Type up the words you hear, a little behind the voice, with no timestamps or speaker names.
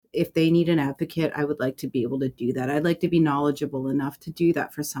if they need an advocate, I would like to be able to do that. I'd like to be knowledgeable enough to do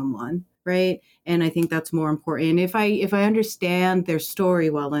that for someone, right? And I think that's more important. If I understand their story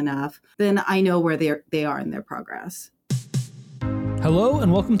well enough, then I know where they are in their progress. Hello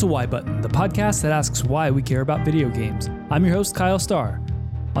and welcome to Why Button, the podcast that asks why we care about video games. I'm your host, Kyle Starr.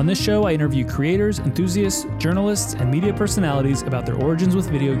 On this show, I interview creators, enthusiasts, journalists, and media personalities about their origins with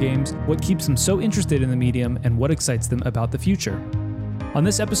video games, what keeps them so interested in the medium, and what excites them about the future. On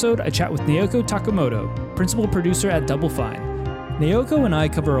this episode, I chat with Naoko Takamoto, principal producer at Double Fine. Naoko and I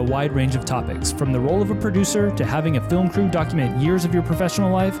cover a wide range of topics, from the role of a producer to having a film crew document years of your professional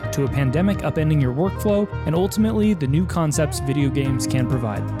life, to a pandemic upending your workflow, and ultimately the new concepts video games can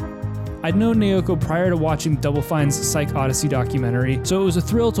provide. I'd known Naoko prior to watching Double Fine's Psych Odyssey documentary, so it was a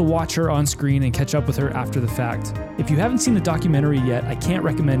thrill to watch her on screen and catch up with her after the fact. If you haven't seen the documentary yet, I can't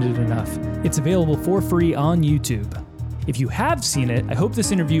recommend it enough. It's available for free on YouTube. If you have seen it, I hope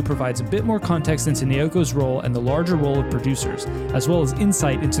this interview provides a bit more context into Naoko's role and the larger role of producers, as well as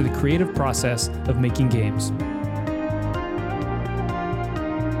insight into the creative process of making games.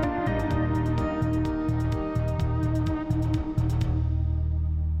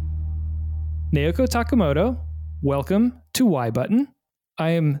 Naoko Takamoto, welcome to Why Button.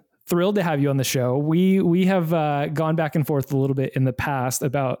 I am thrilled to have you on the show. We have gone back and forth a little bit in the past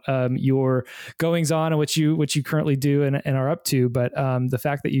about your goings on and what you currently do and are up to. But the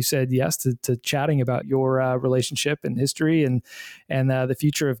fact that you said yes to chatting about your relationship and history and the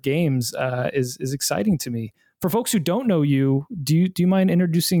future of games is exciting to me. For folks who don't know you, do you mind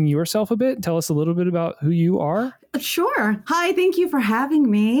introducing yourself a bit? Tell us a little bit about who you are. Sure. Hi, thank you for having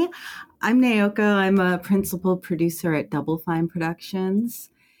me. I'm Naoko. I'm a principal producer at Double Fine Productions.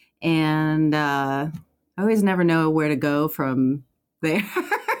 And I always never know where to go from there.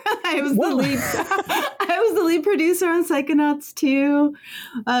 I was the lead producer on Psychonauts 2.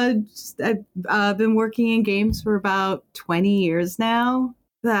 I've been working in games for about 20 years now.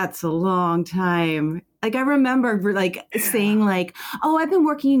 That's a long time. Like, I remember saying oh, I've been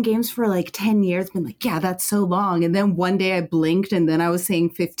working in games for 10 years. Been like, yeah, that's so long. And then one day I blinked and then I was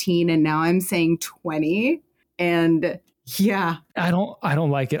saying 15 and now I'm saying 20. And yeah, I don't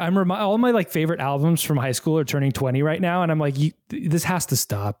like it. All my favorite albums from high school are turning 20 right now. And I'm like, this has to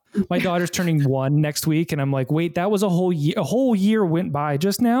stop. My daughter's turning 1 next week. And I'm like, wait, that was a whole year went by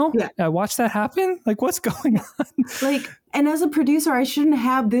just now. Yeah. I watched that happen. What's going on? And as a producer, I shouldn't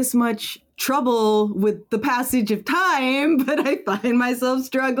have this much trouble with the passage of time, but I find myself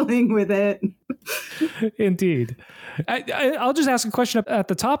struggling with it. Indeed. I'll just ask a question at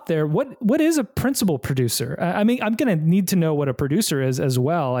the top there. What is a principal producer? I mean, I'm going to need to know what a producer is as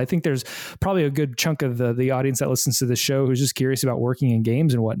well. I think there's probably a good chunk of the audience that listens to the show who's just curious about working in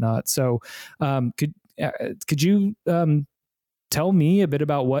games and whatnot. So could you tell me a bit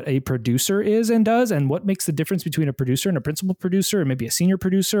about what a producer is and does, and what makes the difference between a producer and a principal producer, or maybe a senior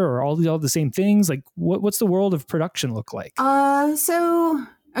producer, or all the same things? What's the world of production look like? So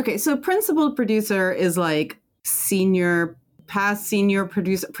principal producer is senior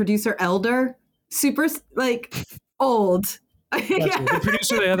producer elder, super old. Yeah. The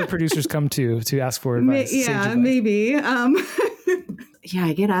producer the other producers come to ask for advice. Yeah, maybe. Yeah,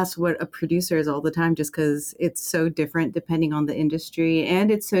 I get asked what a producer is all the time just because it's so different depending on the industry, and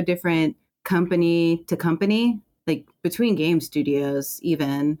it's so different company to company, between game studios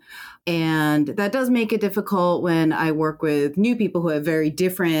even. And that does make it difficult when I work with new people who have very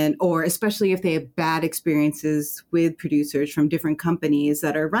different, or especially if they have bad experiences with producers from different companies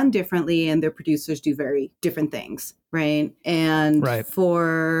that are run differently and their producers do very different things, right? And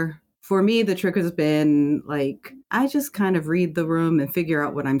For me, the trick has been I just kind of read the room and figure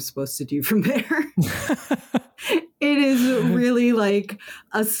out what I'm supposed to do from there. It is really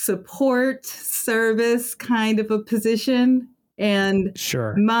a support service kind of a position. And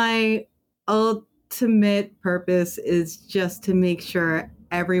sure, my ultimate purpose is just to make sure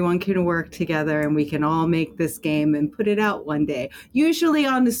everyone can work together and we can all make this game and put it out one day, usually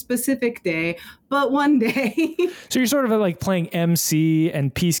on a specific day, but one day. So you're sort of playing MC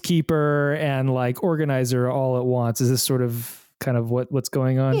and peacekeeper and organizer all at once. Is this sort of kind of what's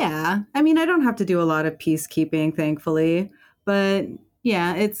going on? Yeah. I mean, I don't have to do a lot of peacekeeping, thankfully, but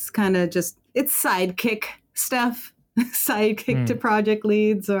yeah, it's kind of it's sidekick stuff, to project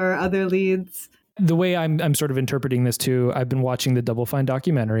leads or other leads. The way I'm sort of interpreting this too, I've been watching the Double Fine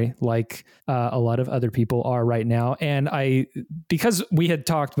documentary a lot of other people are right now. And because we had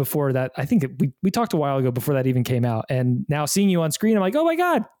talked before that, I think we talked a while ago before that even came out. And now seeing you on screen, I'm like, oh my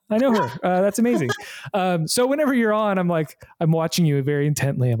God, I know her. That's amazing. So whenever you're on, I'm watching you very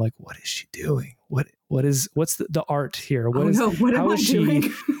intently. I'm like, what is she doing? What's the art here? What am I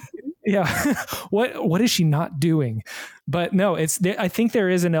doing? Yeah. What is she not doing? But no, I think there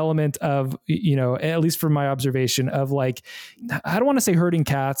is an element of, at least from my observation of like, I don't want to say herding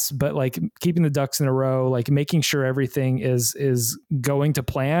cats, but like keeping the ducks in a row, like making sure everything is going to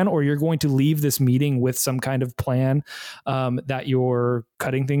plan, or you're going to leave this meeting with some kind of plan, that you're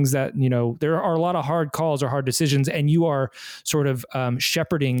cutting things that, there are a lot of hard calls or hard decisions, and you are sort of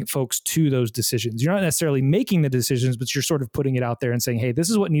shepherding folks to those decisions. You're not necessarily making the decisions, but you're sort of putting it out there and saying, hey, this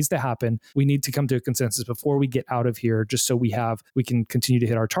is what needs to happen. We need to come to a consensus before we get out of here, just so we can continue to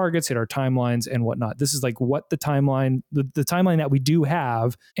hit our targets, hit our timelines and whatnot. This is like what the timeline that we do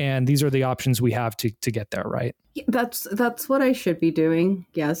have, and these are the options we have to get there, right? That's what I should be doing.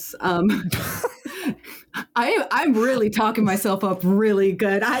 Yes. I'm really talking myself up really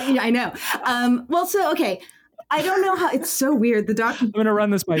good. I know. Well, so, okay. I don't know how, it's so weird. The doctor. I'm going to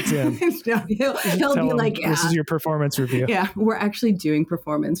run this by Tim. he'll be like, yeah. This is your performance review. Yeah, we're actually doing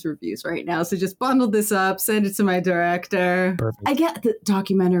performance reviews right now. So just bundle this up, send it to my director. Perfect. I get the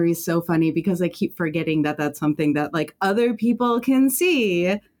documentary is so funny because I keep forgetting that that's something that like other people can see,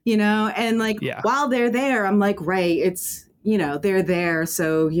 and like while they're there, I'm like, right, it's, they're there.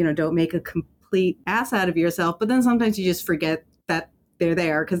 So, don't make a complete ass out of yourself. But then sometimes you just forget that they're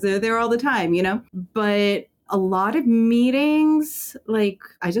there because they're there all the time, But a lot of meetings, like,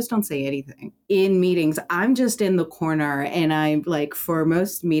 I just don't say anything. In meetings, I'm just in the corner, and I'm like, for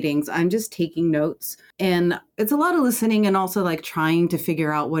most meetings, I'm just taking notes. And it's a lot of listening and also like trying to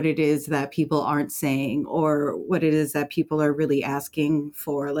figure out what it is that people aren't saying or what it is that people are really asking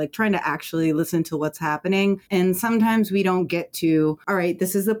for, like trying to actually listen to what's happening. And sometimes we don't get to, all right,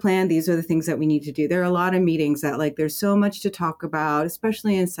 this is the plan. These are the things that we need to do. There are a lot of meetings that like, there's so much to talk about,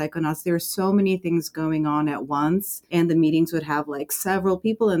 especially in Psychonauts. There are so many things going on at once, and the meetings would have like several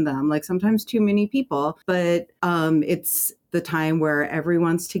people in them, like sometimes too many people, but it's the time where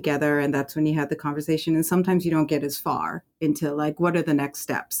everyone's together, and that's when you have the conversation. And sometimes you don't get as far into like, what are the next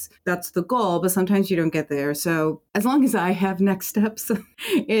steps? That's the goal, but sometimes you don't get there. So as long as I have next steps,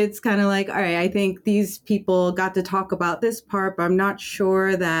 it's kind of like, all right, I think these people got to talk about this part, but I'm not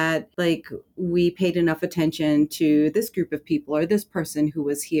sure that like we paid enough attention to this group of people or this person who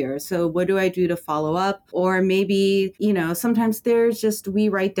was here. So what do I do to follow up? Or maybe, sometimes we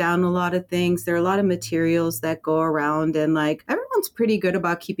write down a lot of things. There are a lot of materials that go around, and like everyone's pretty good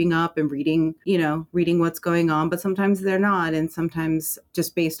about keeping up and reading what's going on, but sometimes they're not. And sometimes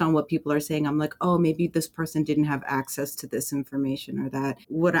just based on what people are saying, I'm like, oh, maybe this person didn't have access to this information or that.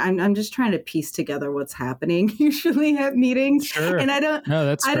 I'm just trying to piece together what's happening usually at meetings. Sure. And I don't know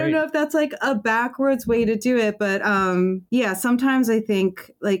if that's like a backwards way to do it, but sometimes I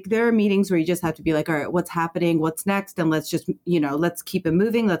think like there are meetings where you just have to be like, all right, what's happening? What's next? And let's just, let's keep it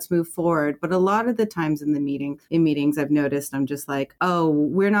moving. Let's move forward. But a lot of the times in meetings, I've noticed I'm just like, oh,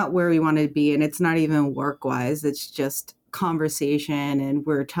 we're not where we want to be. And it's not even work wise. It's just conversation, and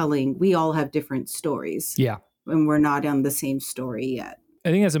we all have different stories. Yeah. And we're not on the same story yet. I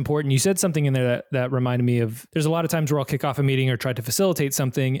think that's important. You said something in there that reminded me of, there's a lot of times where I'll kick off a meeting or try to facilitate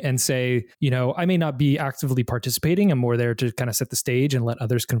something and say, I may not be actively participating. I'm more there to kind of set the stage and let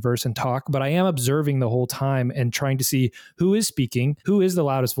others converse and talk, but I am observing the whole time and trying to see who is speaking, who is the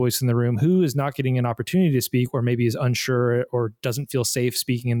loudest voice in the room, who is not getting an opportunity to speak, or maybe is unsure or doesn't feel safe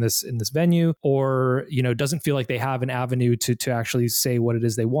speaking in this venue, or, doesn't feel like they have an avenue to actually say what it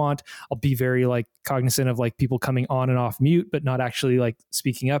is they want. I'll be very like cognizant of like people coming on and off mute, but not actually like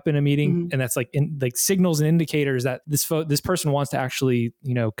speaking up in a meeting. Mm-hmm. And that's like signals and indicators that this person wants to actually,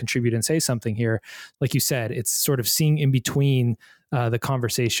 contribute and say something here. Like you said, it's sort of seeing in between the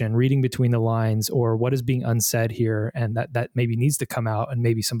conversation, reading between the lines, or what is being unsaid here. And that maybe needs to come out, and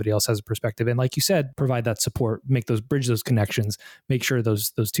maybe somebody else has a perspective. And like you said, provide that support, bridge those connections, make sure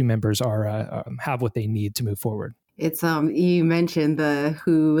those two members are have what they need to move forward. It's you mentioned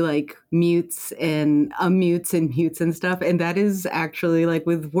who like mutes and unmutes and mutes and stuff, and that is actually like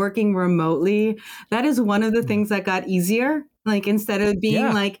with working remotely, that is one of the things that got easier. Like instead of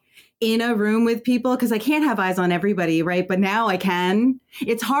being like in a room with people, because I can't have eyes on everybody, right? But now I can.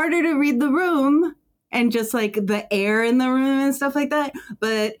 It's harder to read the room and just like the air in the room and stuff like that.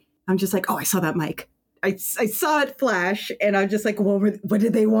 But I'm just like, oh, I saw that mic. I saw it flash, and I'm just like, well, what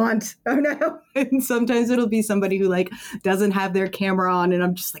did they want? Oh no. And sometimes it'll be somebody who like doesn't have their camera on, and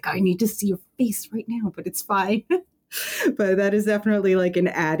I'm just like, I need to see your face right now, but it's fine. But that is definitely like an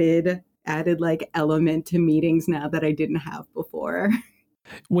added like element to meetings now that I didn't have before.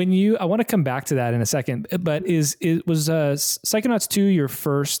 I want to come back to that in a second, but was Psychonauts 2 your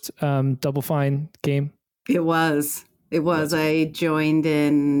first Double Fine game? It was. I joined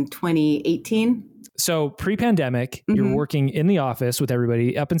in 2018. So pre-pandemic, you're working in the office with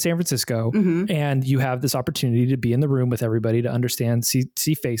everybody up in San Francisco, and you have this opportunity to be in the room with everybody to understand,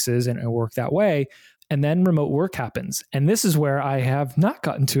 see faces and work that way. And then remote work happens. And this is where I have not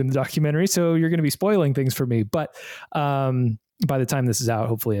gotten to in the documentary. So you're going to be spoiling things for me. But by the time this is out,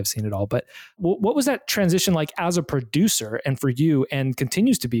 hopefully I've seen it all. But what was that transition like as a producer and for you, and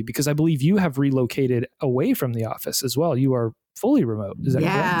continues to be? Because I believe you have relocated away from the office as well. You are fully remote. Is that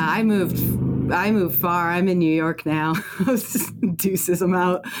correct? Yeah, I moved far. I'm in New York now. Deuces, I'm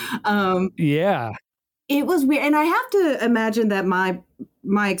out. Yeah. It was weird. And I have to imagine that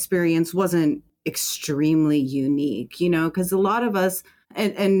my experience wasn't extremely unique, because a lot of us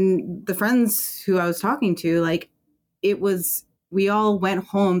and the friends who I was talking to, like, we all went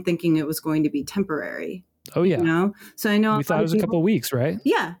home thinking it was going to be temporary. Oh yeah. So I know we thought it was a couple of weeks, right?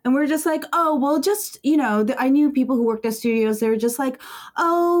 Yeah. And we're just like, oh, well, just, I knew people who worked at studios. They were just like,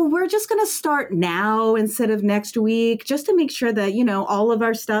 oh, we're just going to start now instead of next week, just to make sure that, all of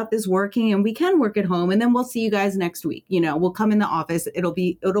our stuff is working and we can work at home. And then we'll see you guys next week. We'll come in the office. It'll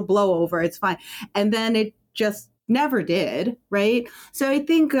blow over. It's fine. And then it just never did. Right. So I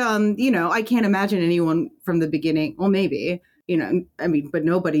think, I can't imagine anyone from the beginning. Well, maybe, but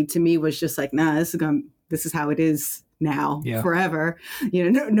nobody to me was just like, nah, this is how it is now, forever.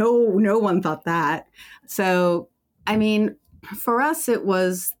 No one thought that. So, for us, it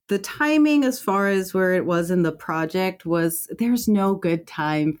was the timing as far as where it was in the project was there's no good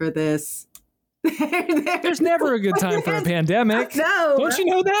time for this. There's never a good time for a pandemic. No. Don't you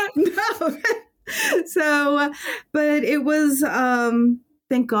know that? No. So, but it was,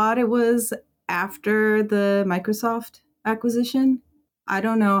 thank God it was after the Microsoft acquisition. I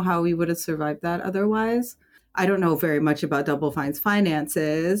don't know how we would have survived that otherwise. I don't know very much about Double Fine's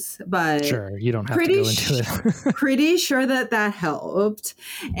finances, but sure, you don't have to go into it. Pretty sure that helped.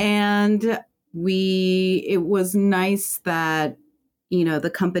 And it was nice that,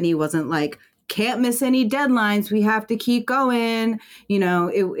 the company wasn't like, can't miss any deadlines. We have to keep going.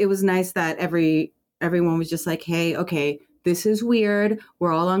 It was nice that everyone was just like, hey, okay, this is weird.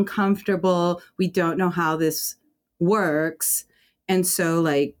 We're all uncomfortable. We don't know how this works. And so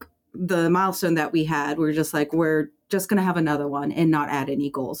like the milestone that we had, we're just going to have another one and not add any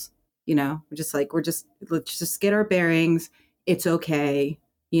goals. We're just like, let's just get our bearings. It's okay.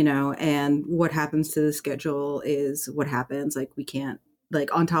 And what happens to the schedule is what happens. Like we can't,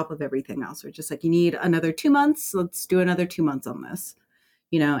 like on top of everything else, we're just like, you need another 2 months. Let's do another 2 months on this,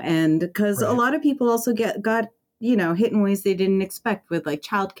 and because a lot of people also got hit in ways they didn't expect with like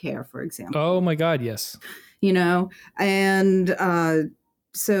childcare, for example. Oh my God. Yes. And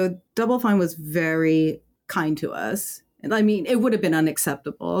so Double Fine was very kind to us. And it would have been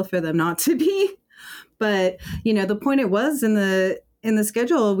unacceptable for them not to be. But, the point it was in the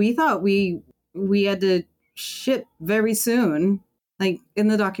schedule, we thought we had to ship very soon. Like in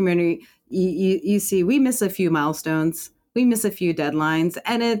the documentary, you see, we miss a few milestones. We miss a few deadlines.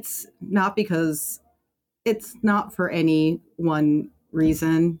 And it's not because it's not for any one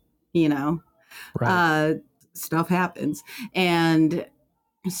reason, Right. Stuff happens. And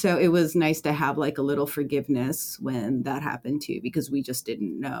so it was nice to have like a little forgiveness when that happened too, because we just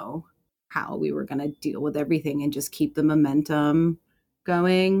didn't know how we were going to deal with everything and just keep the momentum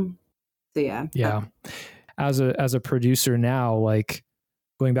going. So yeah. Yeah. As a producer now, like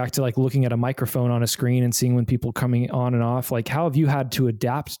going back to like looking at a microphone on a screen and seeing when people coming on and off, like how have you had to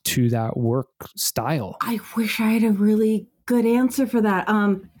adapt to that work style? I wish I had a really good answer for that.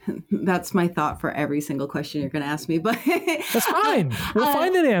 That's my thought for every single question you're going to ask me, but that's fine. We'll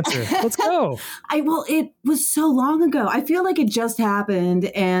find an answer. Let's go. It was so long ago. I feel like it just happened.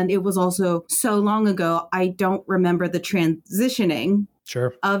 And it was also so long ago. I don't remember the transitioning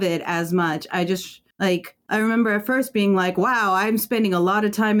of it as much. I remember at first being like, wow, I'm spending a lot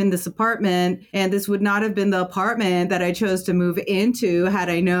of time in this apartment, and this would not have been the apartment that I chose to move into had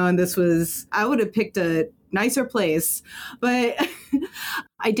I known I would have picked a nicer place. But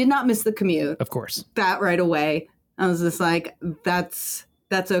I did not miss the commute. Of course. That right away. I was just like, that's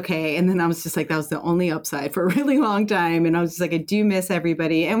okay. And then I was just like, that was the only upside for a really long time. And I was just like, I do miss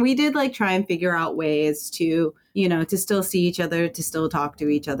everybody. And we did like try and figure out ways to, to still see each other, to still talk to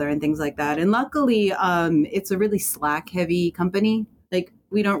each other and things like that. And luckily, it's a really Slack heavy company. Like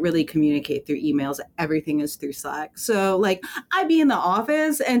we don't really communicate through emails. Everything is through Slack. So like I'd be in the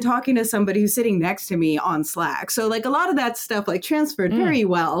office and talking to somebody who's sitting next to me on Slack. So like a lot of that stuff like transferred very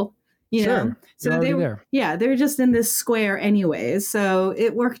well. So they're just in this square anyways. So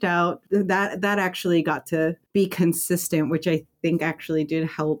it worked out. That actually got to be consistent, which I think actually did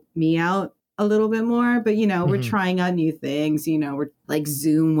help me out a little bit more, but we're Mhm. trying out new things. We're like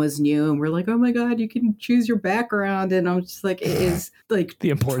Zoom was new and we're like, oh my God, you can choose your background. And I'm just like, it is like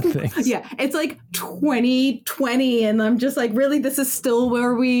The important things. yeah, it's like 2020 and I'm just like, really, this is still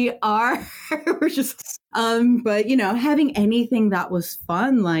where we are. We're just but having anything that was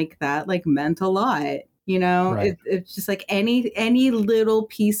fun like that like meant a lot. Right. It's just like any little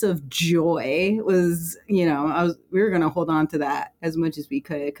piece of joy was, we were going to hold on to that as much as we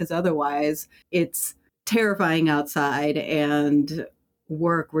could, because otherwise it's terrifying outside and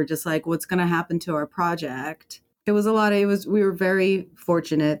work. We're just like, what's going to happen to our project? We were very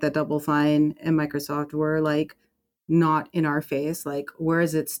fortunate that Double Fine and Microsoft were like not in our face, like, where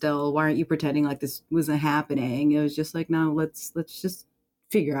is it still? Why aren't you pretending like this wasn't happening? It was just like, no, let's just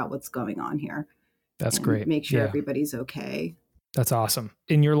figure out what's going on here That's and great. make sure Yeah. everybody's okay. That's awesome.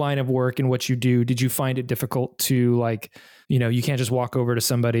 In your line of work and what you do, did you find it difficult to like, you can't just walk over to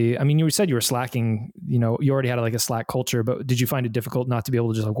somebody? I mean, you said you were slacking, you already had like a Slack culture, but did you find it difficult not to be able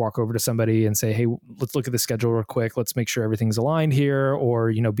to just like walk over to somebody and say, hey, let's look at the schedule real quick. Let's make sure everything's aligned here.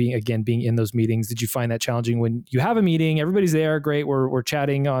 Or, being in those meetings, did you find that challenging when you have a meeting, everybody's there, great. We're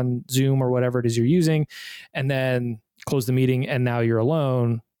chatting on Zoom or whatever it is you're using, and then close the meeting and now you're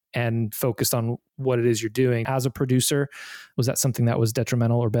alone and focused on what it is you're doing as a producer? Was that something that was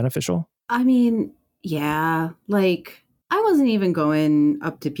detrimental or beneficial? I mean, yeah, like I wasn't even going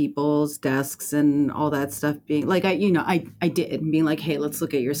up to people's desks and all that stuff, being like, I did being like, hey, let's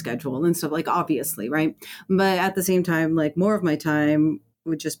look at your schedule and stuff, like, obviously, right? But at the same time, like, more of my time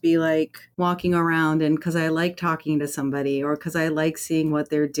would just be like walking around, and because I like talking to somebody or because I like seeing what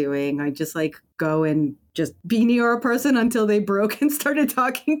they're doing, I just like go and just be near a person until they broke and started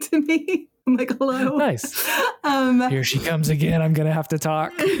talking to me. I'm like, hello. Nice. Here she comes again. I'm gonna have to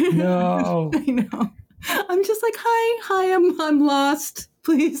talk. No. I know. I'm just like, hi, I'm lost.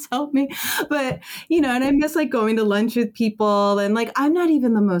 Please help me. But, and I miss like going to lunch with people, and like I'm not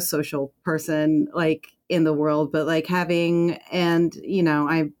even the most social person like in the world, but like I'm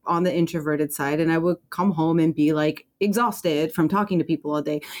on the introverted side, and I would come home and be like exhausted from talking to people all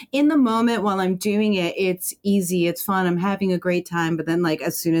day. In the moment while I'm doing it, it's easy, it's fun, I'm having a great time. But then like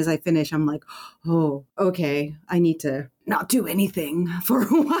as soon as I finish, I'm like, oh, okay, I need to not do anything for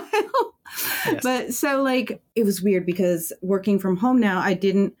a while. Yes. But so like it was weird because working from home now, I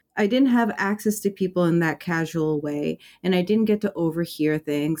didn't have access to people in that casual way, and I didn't get to overhear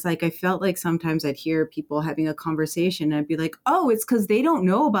things. Like I felt like sometimes I'd hear people having a conversation and I'd be like, oh, it's because they don't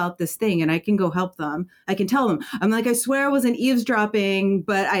know about this thing and I can go help them. I can tell them. I'm like, I swear I wasn't eavesdropping,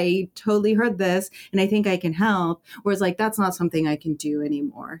 but I totally heard this and I think I can help. Whereas like that's not something I can do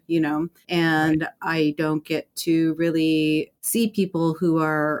anymore, and right. I don't get to really see people who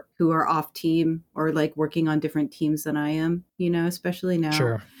are off team or like working on different teams than I am, especially now.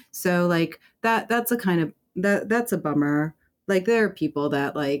 Sure. So like that's a kind of that's a bummer. Like there are people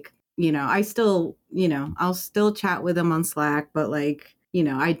that like, I still, I'll still chat with them on Slack, but like,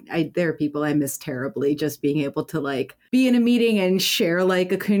 there are people I miss terribly, just being able to like be in a meeting and share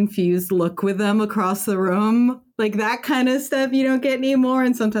like a confused look with them across the room. Like that kind of stuff you don't get anymore.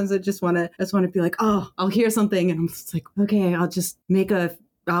 And sometimes I just want to be like, oh, I'll hear something. And I'm just like, okay,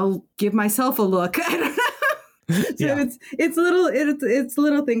 I'll give myself a look. I don't know. So yeah. It's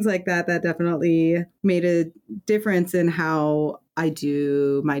little things like that definitely made a difference in how I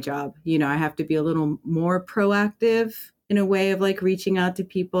do my job. I have to be a little more proactive in a way of like reaching out to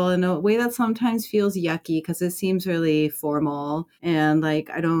people in a way that sometimes feels yucky because it seems really formal, and like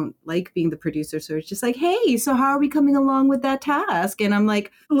I don't like being the producer. So it's just like, hey, so how are we coming along with that task? And I'm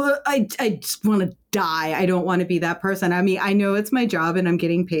like, look, I just want to die. I don't want to be that person. I mean, I know it's my job and I'm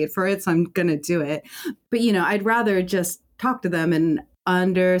getting paid for it, so I'm gonna do it. But I'd rather just talk to them and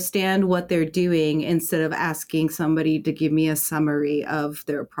understand what they're doing instead of asking somebody to give me a summary of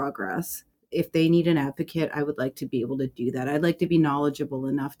their progress. If they need an advocate, I would like to be able to do that. I'd like to be knowledgeable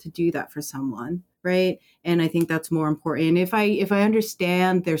enough to do that for someone, right? And I think that's more important. If I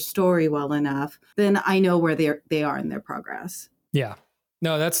understand their story well enough, then I know where they are in their progress. Yeah.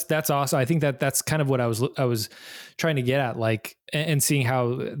 No, that's awesome. I think that's kind of what I was trying to get at, like, and seeing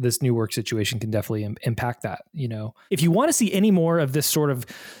how this new work situation can definitely impact that. If you want to see any more of this sort of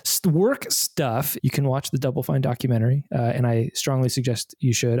work stuff, you can watch the Double Fine documentary, and I strongly suggest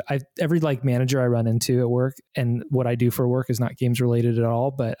you should. Every like manager I run into at work, and what I do for work is not games related at all,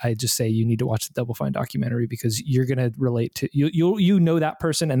 but I just say you need to watch the Double Fine documentary because you're going to relate to you that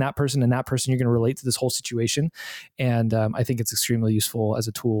person and that person and that person. You're going to relate to this whole situation, and I think it's extremely useful as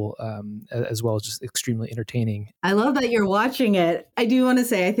a tool, as well as just extremely entertaining. I love that you're watching it. I do want to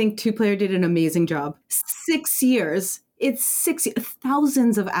say, I think Two Player did an amazing job. 6 years it's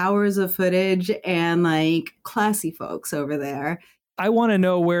thousands of hours of footage and like classy folks over there. I want to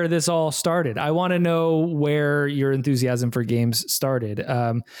know where this all started. I want to know where your enthusiasm for games started.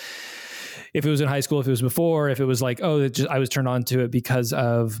 If it was in high school, if it was before, if it was like, oh, I was turned on to it because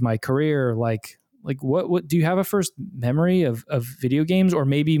of my career. Like what do you have a first memory of video games? Or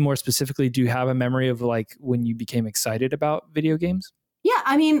maybe more specifically, do you have a memory of like when you became excited about video games? Yeah,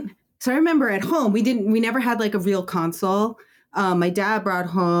 I mean, so I remember at home, we never had like a real console. My dad brought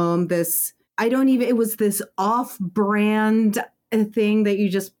home it was this off-brand thing that you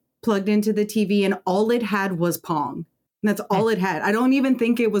just plugged into the TV and all it had was Pong. And that's all it had. I don't even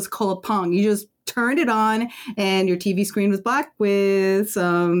think it was called Pong. You just turned it on and your TV screen was black with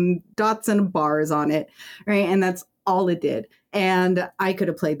some dots and bars on it, right? And that's all it did. And I could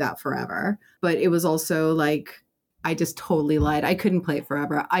have played that forever. But it was also like, I just totally lied. I couldn't play it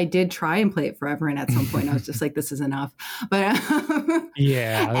forever. I did try and play it forever. And at some point I was just like, this is enough. But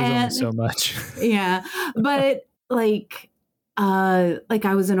yeah, there's only so much. Yeah. But like I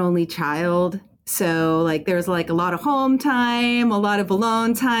was an only child. So like there was like a lot of home time, a lot of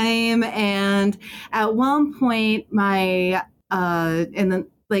alone time. And at one point my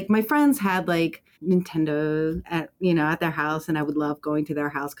friends had like Nintendo at their house, and I would love going to their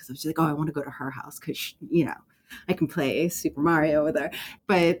house because I was just like, oh, I want to go to her house because I can play Super Mario with her.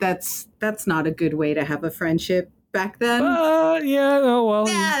 But that's not a good way to have a friendship back then. You're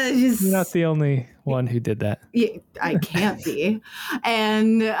not the only one who did that. Yeah, I can't be.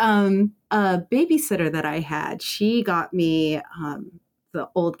 And a babysitter that I had, she got me the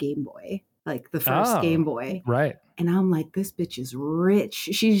old Game Boy, like the first Game Boy. Right. And I'm like, this bitch is rich.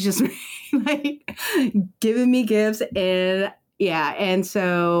 She's just like giving me gifts. And yeah. And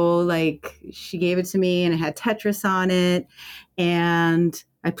so like she gave it to me and it had Tetris on it. And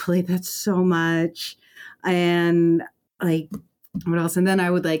I played that so much. And like, what else? And then I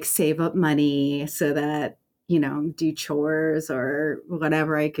would like save up money so that, do chores or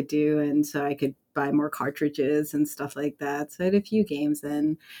whatever I could do. And so I could buy more cartridges and stuff like that. So I had a few games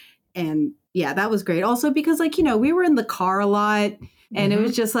then. And yeah, that was great. Also because like, we were in the car a lot and it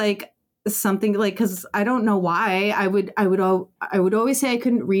was just like something like, cause I don't know why I would always say I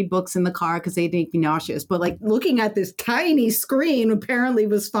couldn't read books in the car cause they'd make me nauseous, but like looking at this tiny screen apparently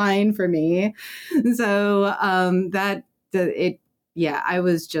was fine for me. So, I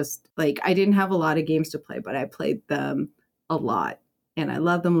was just like, I didn't have a lot of games to play, but I played them a lot. And I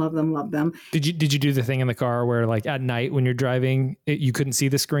love them, love them, love them. Did you do the thing in the car where like at night when you're driving, you couldn't see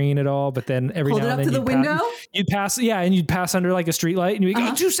the screen at all, but then every Hold now it and up then to the window? you'd pass, and you'd pass under like a street light and you'd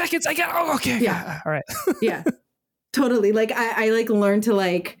go, 2 seconds, okay. Yeah. All right. Yeah. Totally. Like I like learned to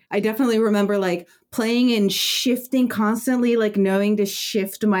like, I definitely remember like playing and shifting constantly, like knowing to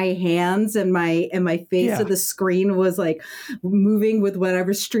shift my hands and my face so the screen was like moving with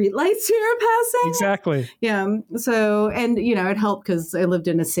whatever street lights you were passing. Exactly. Yeah. So, and it helped because I lived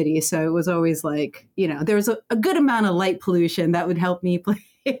in a city. So it was always like, there was a good amount of light pollution that would help me play.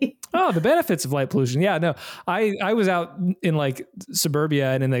 Oh, the benefits of light pollution. Yeah, no, I was out in like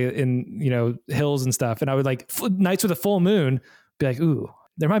suburbia and in hills and stuff. And I would like nights with a full moon be like, ooh,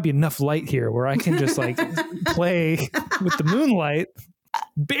 there might be enough light here where I can just like play with the moonlight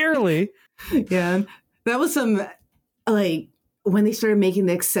barely. Yeah. That was some like when they started making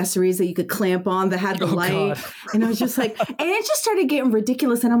the accessories that you could clamp on that had the light. God. And I was just like, and it just started getting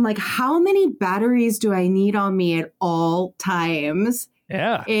ridiculous. And I'm like, how many batteries do I need on me at all times?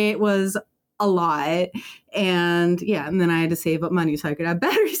 Yeah. It was a lot. And then I had to save up money so I could have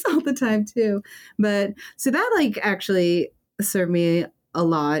batteries all the time too. But so that like actually served me a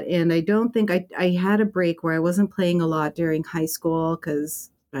lot. And I don't think I had a break where I wasn't playing a lot during high school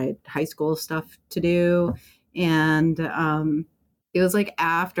because I had high school stuff to do. And it was like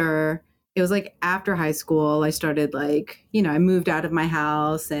after high school, I started like, I moved out of my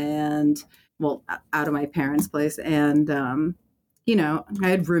house and out of my parents' place. And I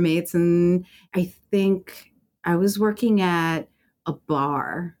had roommates, and I think I was working at a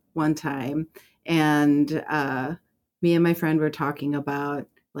bar one time, and me and my friend were talking about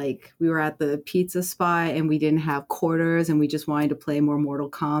like we were at the pizza spot and we didn't have quarters and we just wanted to play more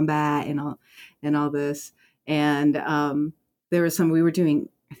Mortal Kombat and all this. And there was I think we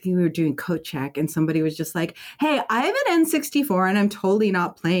were doing Coat Check, and somebody was just like, hey, I have an N64 and I'm totally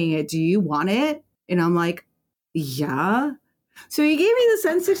not playing it. Do you want it? And I'm like, yeah. So he gave me this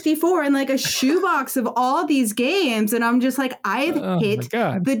N64 and like a shoebox of all these games. And I'm just like, I've hit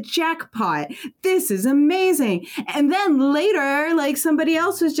the jackpot. This is amazing. And then later, like somebody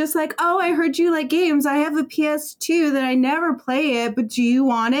else was just like, oh, I heard you like games. I have a PS2 that I never play it, but do you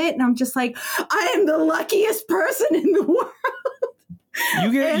want it? And I'm just like, I am the luckiest person in the world.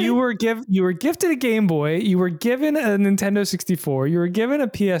 You were gifted a Game Boy. You were given a Nintendo 64. You were given a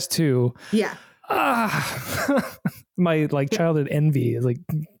PS2. Yeah. My childhood envy is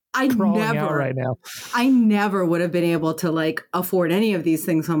crawling out right now. I never would have been able to like afford any of these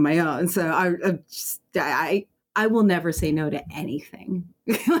things on my own. So I will never say no to anything.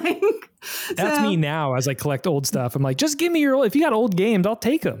 That's me now as I collect old stuff. I'm like, just give me if you got old games, I'll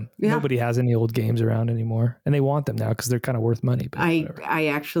take them. Yeah. Nobody has any old games around anymore, and they want them now because they're kind of worth money. But I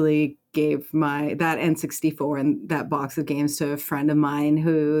actually gave that N64 and that box of games to a friend of mine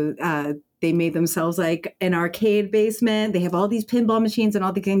who they made themselves like an arcade basement. They have all these pinball machines and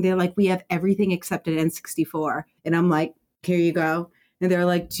all the games. They're like, we have everything except an N64. And I'm like, here you go. And they're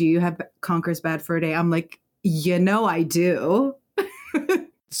like, do you have Conker's Bad Fur Day? I'm like, I do.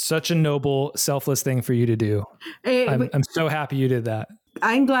 Such a noble, selfless thing for you to do. I'm so happy you did that.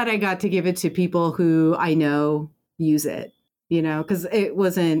 I'm glad I got to give it to people who I know use it, because it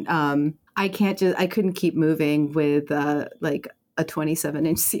wasn't, I couldn't keep moving with like a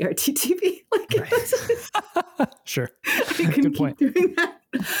 27-inch CRT TV. Sure. Good point. Keep doing that.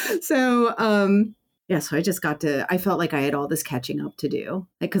 So, so I felt like I had all this catching up to do,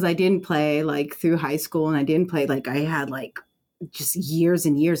 because I didn't play like through high school, and I didn't play I had like just years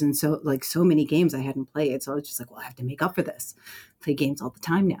and years, and so many games I hadn't played. So I was just like, well, I have to make up for this. Play games all the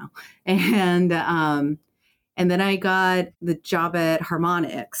time now, and then I got the job at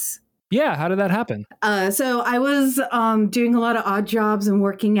Harmonix. Yeah, how did that happen? So I was doing a lot of odd jobs and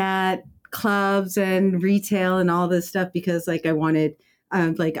working at clubs and retail and all this stuff because I wanted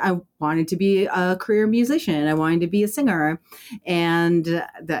to be a career musician. I wanted to be a singer, and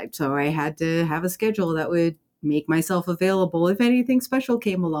so I had to have a schedule that would make myself available if anything special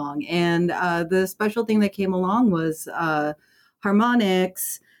came along. And the special thing that came along was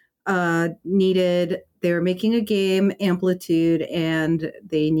Harmonix they were making a game, Amplitude, and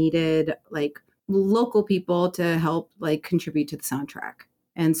they needed local people to help contribute to the soundtrack.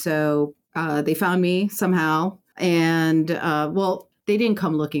 And so they found me somehow, and they didn't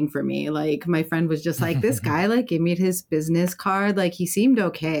come looking for me. My friend was just like, this guy gave me his business card. He seemed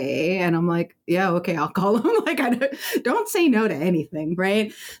okay. And I'm like, yeah, okay, I'll call him. I don't say no to anything.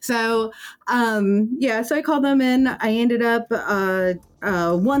 Right. So, so I called them, and I ended up,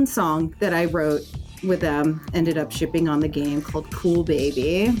 one song that I wrote with them ended up shipping on the game called Cool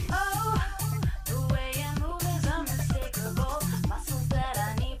Baby.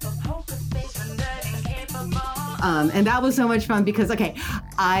 And that was so much fun because,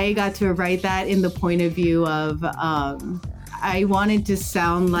 I got to write that in the point of view of, I wanted to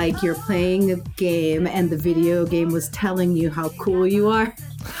sound like you're playing a game and the video game was telling you how cool you are.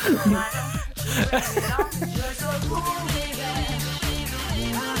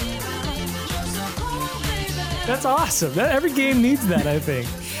 That's awesome. Every game needs that, I think.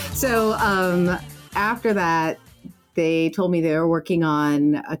 So after that, they told me they were working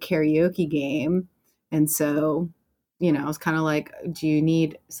on a karaoke game. And so, I was kind of like, do you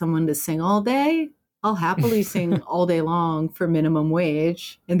need someone to sing all day? I'll happily sing all day long for minimum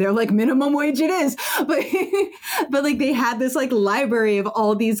wage. And they're like, minimum wage it is. But they had this library of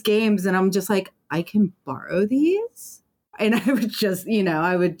all these games. And I'm just like, I can borrow these. And I would just,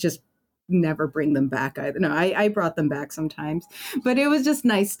 never bring them back either. No, I brought them back sometimes. But it was just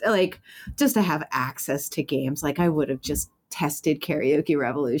nice, just to have access to games. I would have just tested Karaoke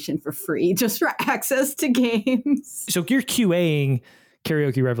Revolution for free just for access to games. So you're QAing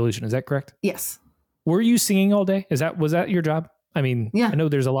Karaoke Revolution, is that correct? Yes. Were you singing all day? Was that your job? I mean, yeah. I know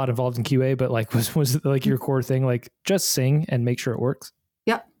there's a lot involved in QA, but was it your core thing, just sing and make sure it works?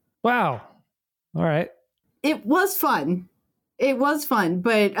 Yep. Wow. All right. It was fun.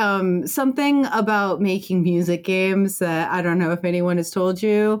 But something about making music games that I don't know if anyone has told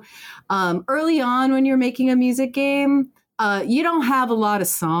you. Early on when you're making a music game, you don't have a lot of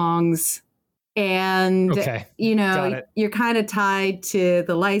songs. And, you're kind of tied to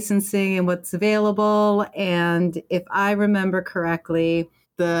the licensing and what's available. And if I remember correctly,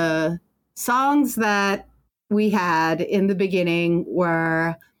 the songs that we had in the beginning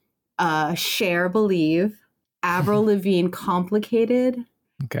were Cher, Believe, Avril Lavigne, Complicated.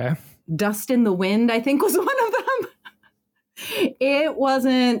 Okay. Dust in the Wind, I think, was one of them. It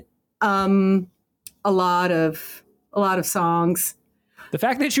wasn't a lot of songs. The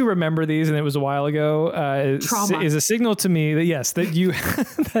fact that you remember these and it was a while ago is a signal to me that yes, that you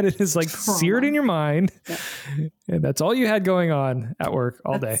that it is like seared in your mind. Yeah. And that's all you had going on at work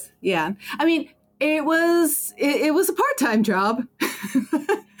all day. Yeah. I mean, it was a part-time job.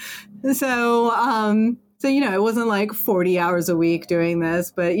 So, it wasn't like 40 hours a week doing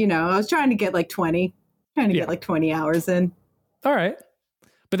this, but I was trying to get like 20 hours in. All right.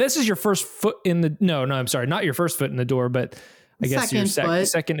 But this is your first foot in the, no, I'm sorry. Not your first foot in the door, but I guess your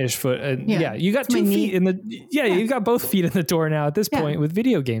second-ish foot. You got 2 feet in the, you got both feet in the door now at this point with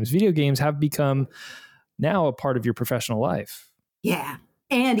video games. Video games have become now a part of your professional life. Yeah.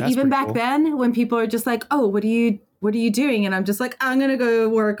 And that's even back then when people are just like, oh, what are you doing? And I'm just like, I'm going to go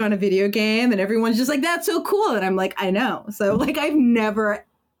work on a video game. And everyone's just like, that's so cool. And I'm like, I know. So like, I've never,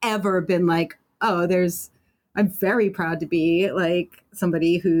 ever been like, oh, I'm very proud to be like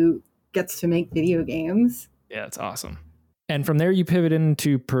somebody who gets to make video games. Yeah, it's awesome. And from there you pivot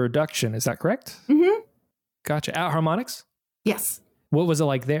into production. Is that correct? Mm-hmm. Gotcha. At Harmonix? Yes. What was it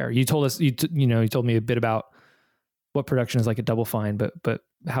like there? You told us, you told me a bit about what production is like at Double Fine, but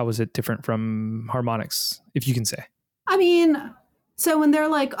how was it different from Harmonix, if you can say? I mean, so when they're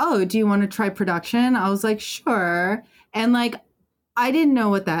like, oh, do you want to try production? I was like, sure. And like, I didn't know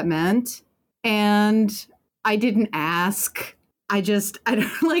what that meant. And I didn't ask. I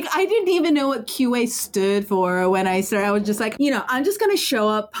didn't even know what QA stood for when I started. I was just like, I'm just going to show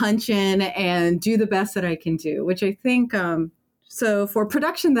up, punch in, and do the best that I can do, which I think, so for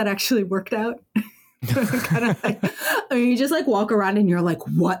production, that actually worked out. Kind of like, you just like walk around and you're like,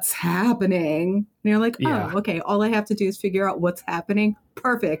 what's happening? And you're like, oh, okay, all I have to do is figure out what's happening.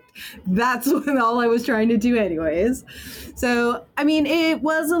 Perfect. That's all I was trying to do anyways. So, I mean, it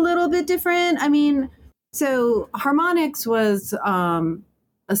was a little bit different. I mean, so Harmonix was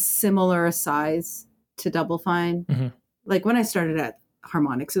a similar size to Double Fine. Mm-hmm. Like when I started at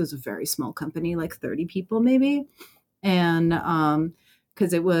Harmonix, it was a very small company, like 30 people maybe. And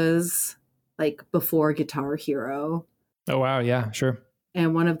because it was like before Guitar Hero. Oh, wow. Yeah, sure.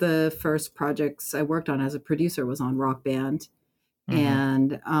 And one of the first projects I worked on as a producer was on Rock Band.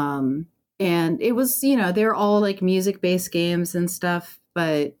 Mm-hmm. And it was, they're all like music-based games and stuff.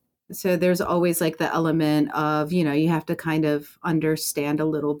 But so there's always like the element of, you have to kind of understand a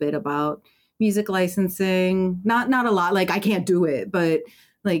little bit about music licensing. Not a lot, like I can't do it, but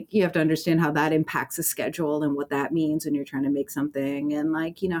like you have to understand how that impacts the schedule and what that means when you're trying to make something. And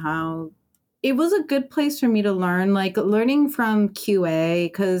like, how it was a good place for me to learn, like learning from QA,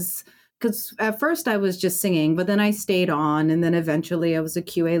 because at first I was just singing, but then I stayed on, and then eventually I was a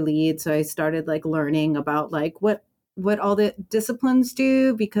QA lead. So I started like learning about like what all the disciplines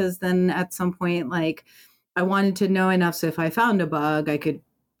do, because then at some point, like I wanted to know enough. So if I found a bug, I could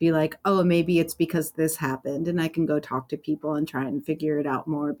be like, oh, maybe it's because this happened, and I can go talk to people and try and figure it out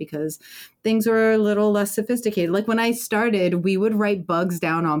more, because things were a little less sophisticated. Like when I started, we would write bugs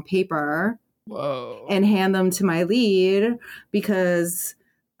down on paper. Whoa. And hand them to my lead, because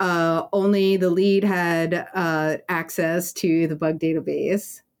only the lead had access to the bug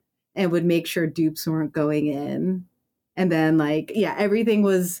database and would make sure dupes weren't going in. And then everything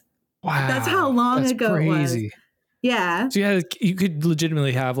was, wow, that's how long ago crazy. It was. Yeah. So you could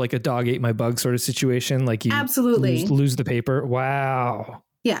legitimately have like a dog ate my bug sort of situation. Like you absolutely lose the paper. Wow.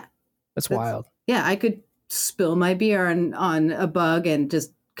 Yeah. That's wild. Yeah. I could spill my beer on a bug and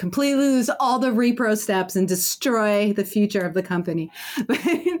just completely lose all the repro steps and destroy the future of the company. But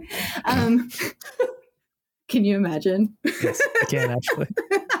can you imagine? Yes, I can actually.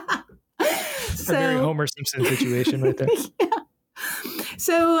 So, a very Homer Simpson situation right there. Yeah.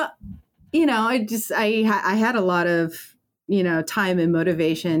 So, I had a lot of, time and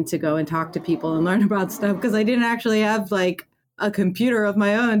motivation to go and talk to people and learn about stuff, because I didn't actually have like a computer of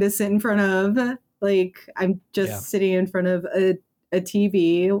my own to sit in front of. Like I'm just sitting in front of a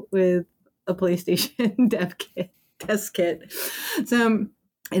TV with a PlayStation test kit. So,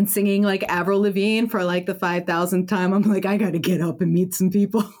 and singing like Avril Lavigne for like the 5,000th time. I'm like, I got to get up and meet some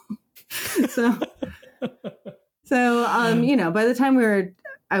people. So, by the time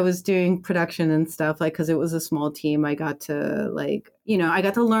I was doing production and stuff, like, cause it was a small team, I got to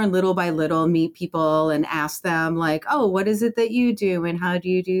learn little by little, meet people and ask them like, oh, what is it that you do? And how do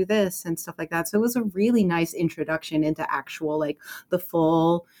you do this and stuff like that? So it was a really nice introduction into actual, like the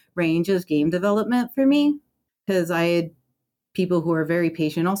full range of game development for me. Cause I had people who are very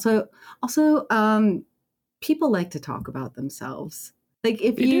patient. Also, people like to talk about themselves. Like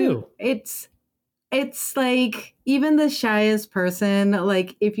it's like even the shyest person,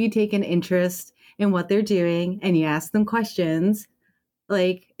 like if you take an interest in what they're doing and you ask them questions,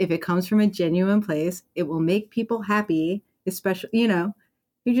 like if it comes from a genuine place, it will make people happy, especially,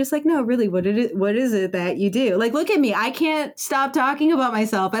 You're just like, no, really, what is it that you do? Like, look at me. I can't stop talking about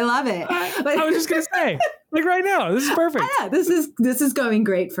myself. I love it. I was just going to say, like right now, this is perfect. Yeah, this is going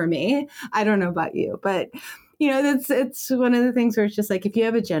great for me. I don't know about you, but it's one of the things where it's just like, if you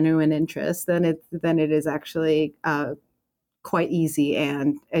have a genuine interest, then it is actually quite easy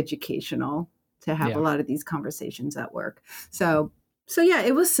and educational to have a lot of these conversations at work. So yeah,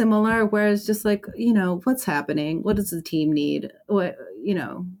 it was similar, whereas just like, what's happening? What does the team need? What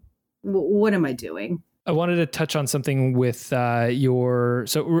am I doing? I wanted to touch on something with regarding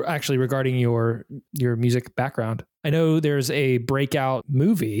your music background. I know there's a breakout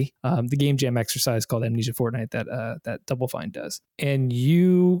movie, the game jam exercise called Amnesia Fortnite that Double Fine does. And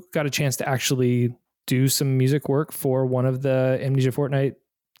you got a chance to actually do some music work for one of the Amnesia Fortnite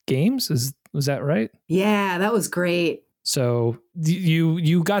games. Was that right? Yeah, that was great. So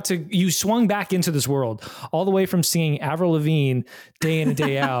you swung back into this world all the way from singing Avril Lavigne day in and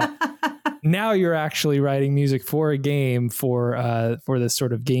day out. Now you're actually writing music for a game for this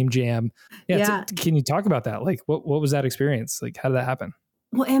sort of game jam. Yeah. Can you talk about that? Like, what was that experience? Like, how did that happen?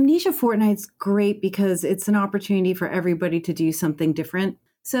 Well, Amnesia Fortnite's great because it's an opportunity for everybody to do something different.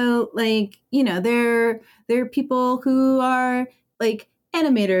 So, like, there are people who are like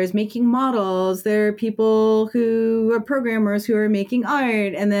animators making models. There are people who are programmers who are making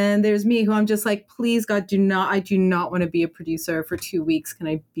art. And then there's me, who I'm just like, please God, I do not want to be a producer for 2 weeks. Can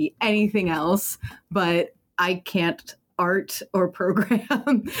I be anything else? But I can't art or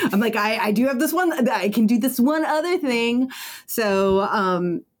program. I'm like, I do have this one, I can do this one other thing.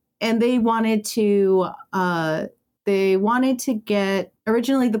 So, and they wanted to get,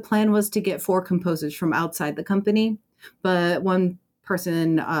 originally the plan was to get 4 composers from outside the company, but one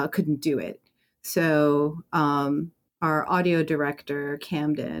person couldn't do it. So our audio director,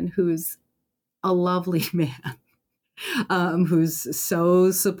 Camden, who's a lovely man, who's so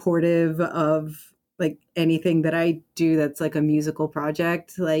supportive of like anything that I do that's like a musical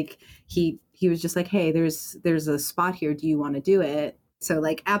project, like he was just like, hey, there's a spot here. Do you want to do it? So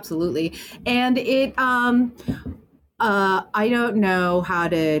like, absolutely. And it I don't know how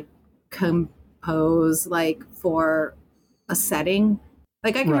to compose like for a setting.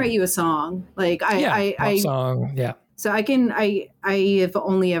 Like I can write you a song. Like I song. Yeah. So I have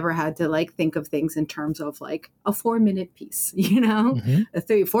only ever had to like think of things in terms of like a 4-minute piece,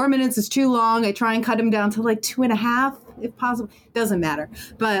 Mm-hmm. 4 minutes is too long. I try and cut them down to like 2.5 if possible. Doesn't matter.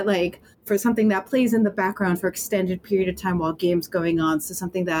 But like for something that plays in the background for extended period of time while game's going on. So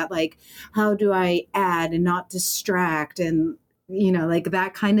something that like, how do I add and not distract? And, like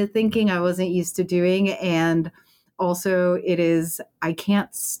that kind of thinking I wasn't used to doing. And also, I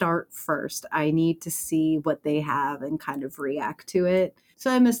can't start first. I need to see what they have and kind of react to it. So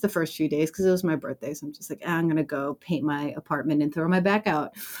I missed the first few days because it was my birthday. So I'm just like, I'm going to go paint my apartment and throw my back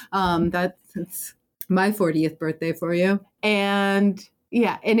out. That's my 40th birthday for you. And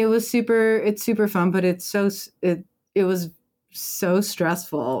yeah, and it's super fun, but it was so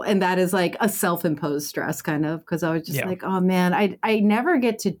stressful. And that is like a self-imposed stress kind of, because I was just like, oh man, I never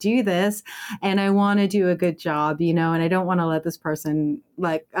get to do this and I want to do a good job, and I don't want to let this person,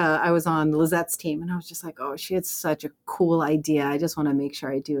 like I was on Lizette's team and I was just like, oh, she had such a cool idea. I just want to make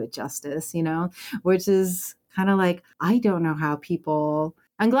sure I do it justice, which is kind of like, I don't know how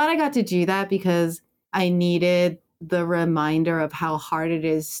I'm glad I got to do that because I needed the reminder of how hard it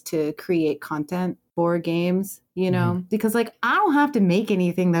is to create content for games, mm-hmm. because like I don't have to make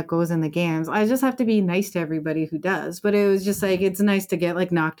anything that goes in the games. I just have to be nice to everybody who does. But it was just like, it's nice to get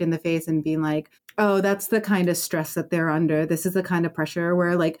like knocked in the face and being like, oh, that's the kind of stress that they're under. This is the kind of pressure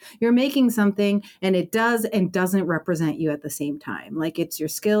where like you're making something and it does and doesn't represent you at the same time. Like it's your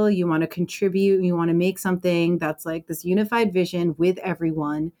skill. You want to contribute. You want to make something that's like this unified vision with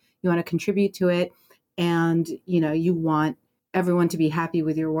everyone. You want to contribute to it. And, you want everyone to be happy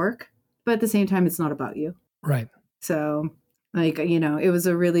with your work. But at the same time, it's not about you. Right. So like, it was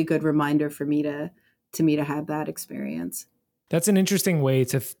a really good reminder for me to have that experience. That's an interesting way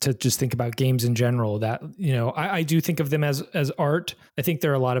to just think about games in general, that, I do think of them as art. I think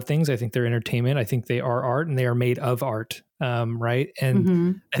there are a lot of things. I think they're entertainment. I think they are art and they are made of art. Right. And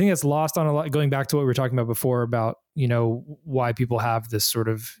mm-hmm. I think that's lost on a lot, going back to what we were talking about before about, why people have this sort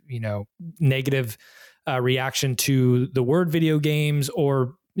of, negative reaction to the word video games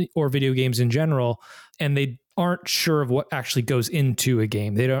or video games in general. And they aren't sure of what actually goes into a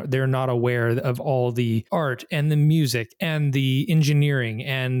game. They're not aware of all the art and the music and the engineering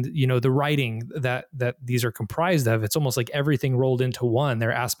and, you know, the writing that these are comprised of. It's almost like everything rolled into one. There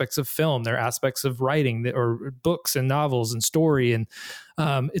are aspects of film, there are aspects of writing or books and novels and story. And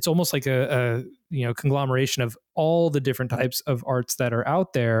it's almost like a you know, conglomeration of all the different types of arts that are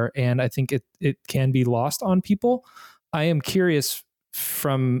out there. And I think it can be lost on people. I am curious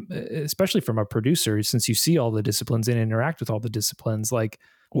especially from a producer, since you see all the disciplines and interact with all the disciplines, like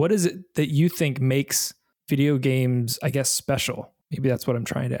what is it that you think makes video games, I guess, special? Maybe that's what I'm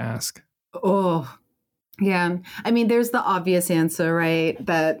trying to ask. Oh, yeah. I mean, there's the obvious answer, right?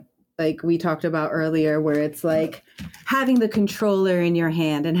 That like we talked about earlier, where it's like having the controller in your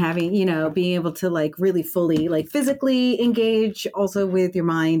hand and having, you know, being able to like really fully like physically engage also with your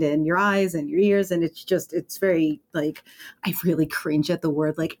mind and your eyes and your ears. And it's very like, I really cringe at the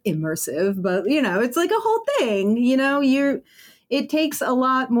word like immersive, but you know, it's like a whole thing, you know, it takes a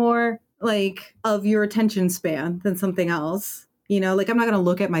lot more like of your attention span than something else. You know, like I'm not going to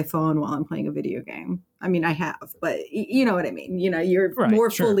look at my phone while I'm playing a video game. I mean, I have, but you know what I mean? You know, you're more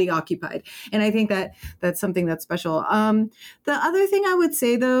fully occupied. And I think that that's something that's special. The other thing I would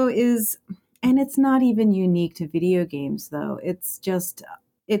say, though, is, and it's not even unique to video games, though. It's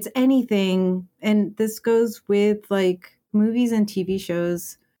anything. And this goes with like movies and TV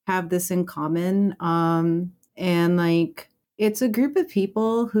shows have this in common. And like it's a group of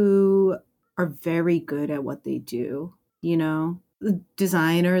people who are very good at what they do. You know,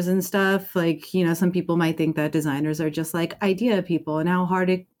 designers and stuff, like, you know, some people might think that designers are just like idea people and how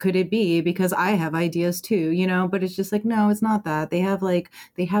hard could it be, because I have ideas too, you know, but it's just like, no, it's not that. They have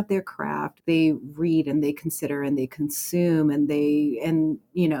their craft, they read and they consider and they consume and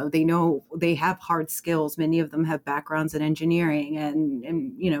you know, they have hard skills. Many of them have backgrounds in engineering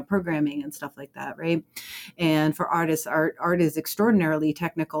and you know, programming and stuff like that, right? And for artists, art is extraordinarily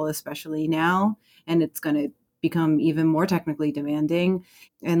technical, especially now, and it's going to become even more technically demanding.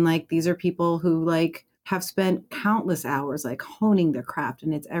 And like these are people who like have spent countless hours like honing their craft,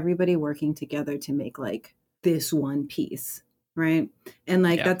 and it's everybody working together to make like this one piece, right? And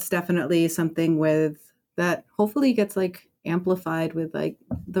like that's definitely something with that hopefully gets like amplified with like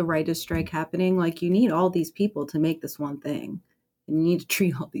the writers' strike happening. Like you need all these people to make this one thing, and you need to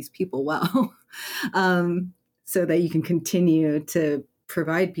treat all these people well so that you can continue to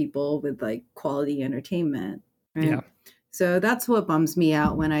provide people with like quality entertainment. Right? Yeah. So that's what bums me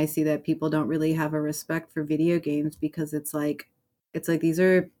out when I see that people don't really have a respect for video games, because it's like these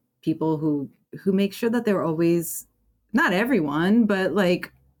are people who make sure that they're always, not everyone, but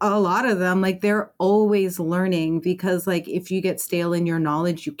like a lot of them, like they're always learning, because like if you get stale in your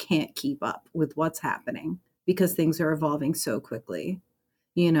knowledge, you can't keep up with what's happening because things are evolving so quickly.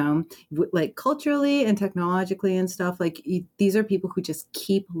 You know, like culturally and technologically and stuff, like these are people who just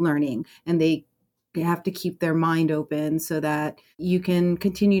keep learning, and they have to keep their mind open so that you can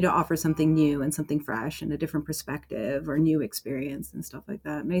continue to offer something new and something fresh and a different perspective or new experience and stuff like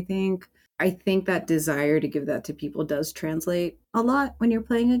that. And I think that desire to give that to people does translate a lot when you're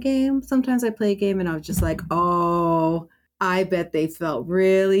playing a game. Sometimes I play a game and I was just like, oh, I bet they felt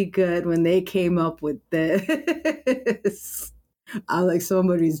really good when they came up with this. I like,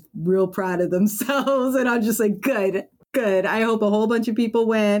 somebody's real proud of themselves, and I'm just like, good. I hope a whole bunch of people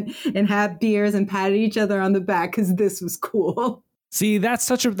went and had beers and patted each other on the back because this was cool. See, that's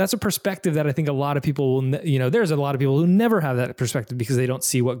a perspective that I think a lot of people will, you know, there's a lot of people who never have that perspective because they don't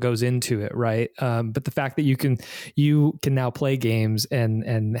see what goes into it, right? But the fact that you can now play games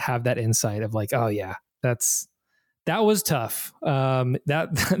and have that insight of like, oh yeah, that was tough.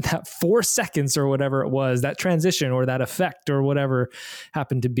 That 4 seconds or whatever it was, that transition or that effect or whatever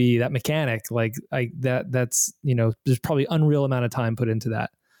happened to be, that mechanic, like that's, you know, there's probably unreal amount of time put into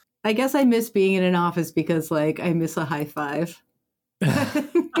that. I guess I miss being in an office because like I miss a high five.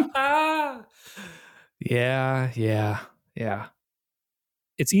 Yeah.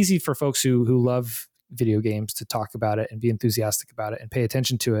 It's easy for folks who love video games to talk about it and be enthusiastic about it and pay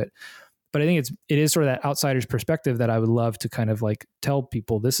attention to it. But I think it is sort of that outsider's perspective that I would love to kind of like tell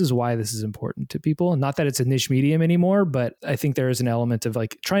people, this is why this is important to people. And not that it's a niche medium anymore, but I think there is an element of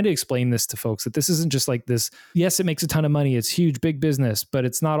like trying to explain this to folks, that this isn't just like this. Yes, it makes a ton of money. It's huge, big business, but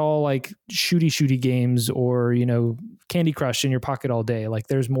it's not all like shooty games or, you know, Candy Crush in your pocket all day. Like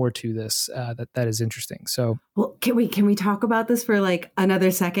there's more to this that is interesting. So, well, can we talk about this for like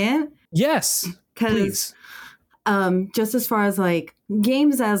another second? Yes, please. Just as far as like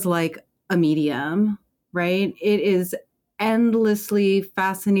games as like a medium, right? It is endlessly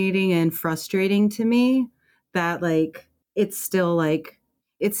fascinating and frustrating to me that like it's still like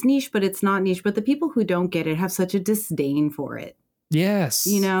it's niche, but it's not niche. But the people who don't get it have such a disdain for it. Yes.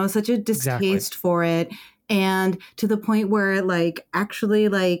 You know, such a distaste for it. And to the point where like, actually,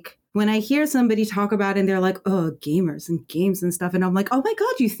 like when I hear somebody talk about it and they're like, oh, gamers and games and stuff. And I'm like, oh my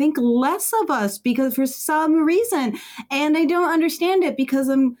God, you think less of us because for some reason. And I don't understand it because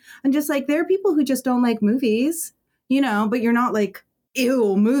I'm just like, there are people who just don't like movies, you know, but you're not like,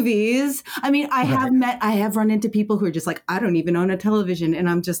 ew, movies. I mean, I have run into people who are just like, I don't even own a television. And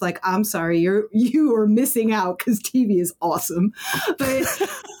I'm just like, I'm sorry, you are missing out because TV is awesome.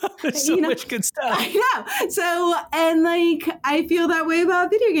 But there's so much good stuff. I know. So, and like, I feel that way about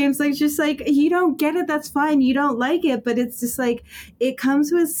video games. Like, just like, you don't get it, that's fine. You don't like it, but it's just like, it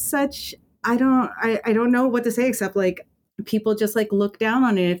comes with such, I don't know what to say except like, people just like look down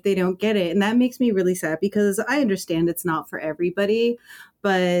on it if they don't get it. And that makes me really sad because I understand it's not for everybody,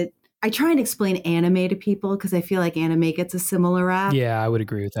 but I try and explain anime to people because I feel like anime gets a similar rap. Yeah, I would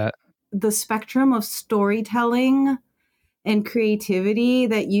agree with that. The spectrum of storytelling and creativity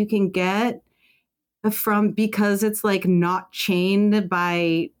that you can get from, because it's like not chained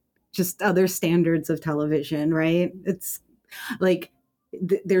by just other standards of television, right? It's like,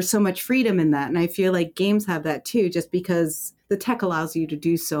 there's so much freedom in that. And I feel like games have that too, just because the tech allows you to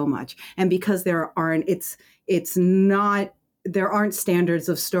do so much. And because there aren't standards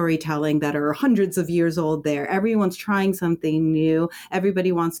of storytelling that are hundreds of years old there. Everyone's trying something new.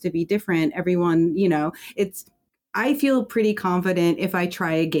 Everybody wants to be different. Everyone, you know, I feel pretty confident if I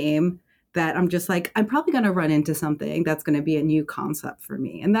try a game that I'm just like, I'm probably going to run into something that's going to be a new concept for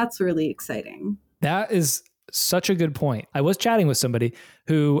me. And that's really exciting. That is such a good point. I was chatting with somebody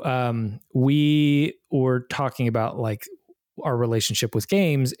who we were talking about like our relationship with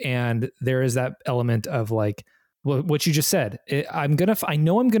games, and there is that element of like what you just said. I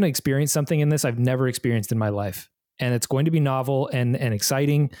know I'm gonna experience something in this I've never experienced in my life, and it's going to be novel and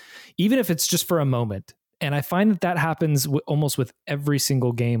exciting, even if it's just for a moment. And I find that happens almost with every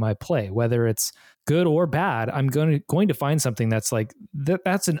single game I play, whether it's good or bad. I'm going to find something that's like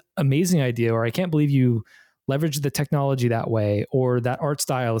that's an amazing idea, or I can't believe you leverage the technology that way, or that art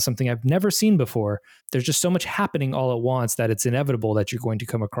style is something I've never seen before. There's just so much happening all at once that it's inevitable that you're going to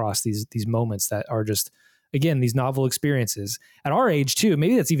come across these moments that are just, again, these novel experiences. At our age too,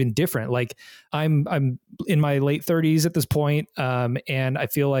 maybe that's even different. Like I'm in my late 30s at this point, and I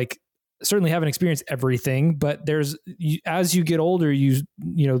feel like certainly haven't experienced everything, but as you get older, you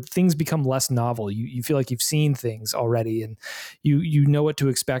know, things become less novel. You feel like you've seen things already, and you know what to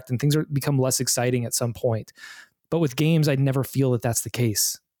expect, and things become less exciting at some point. But with games, I never feel that that's the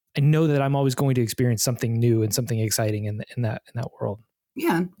case. I know that I'm always going to experience something new and something exciting in that world.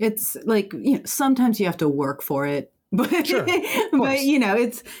 Yeah, it's like, you know, sometimes you have to work for it, but sure, but you know,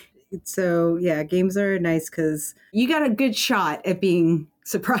 it's so yeah, games are nice because you got a good shot at being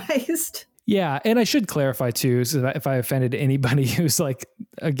surprised. Yeah, and I should clarify too, so that if I offended anybody who's like,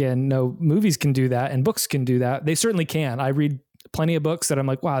 again, no, movies can do that and books can do that. They certainly can. I read plenty of books that I'm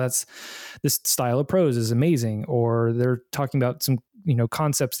like, wow, this style of prose is amazing, or they're talking about some, you know,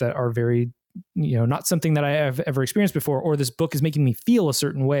 concepts that are very, you know, not something that I have ever experienced before, or this book is making me feel a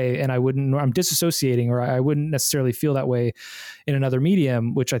certain way and I'm disassociating, or I wouldn't necessarily feel that way in another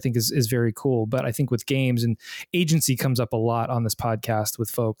medium, which I think is very cool. But I think with games, and agency comes up a lot on this podcast with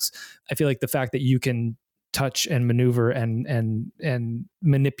folks, I feel like the fact that you can touch and maneuver and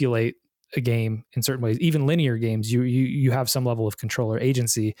manipulate a game in certain ways, even linear games, you have some level of control or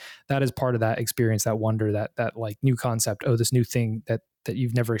agency. That is part of that experience, that wonder, that like new concept, this new thing that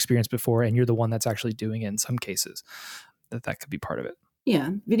you've never experienced before, and you're the one that's actually doing it in some cases. That could be part of it. Yeah.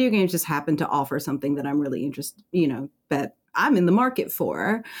 Video games just happen to offer something that I'm really interested, you know, that I'm in the market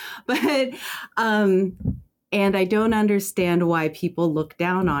for. But and I don't understand why people look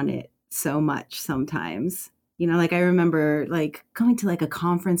down on it so much sometimes. You know, like I remember like going to like a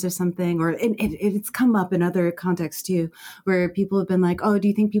conference or something, or it's come up in other contexts too, where people have been like, oh, do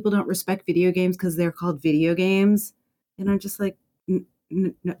you think people don't respect video games because they're called video games? And I'm just like,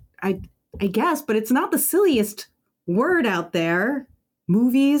 no, I guess, but it's not the silliest word out there.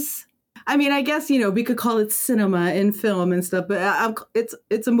 Movies. I mean, I guess, you know, we could call it cinema and film and stuff, but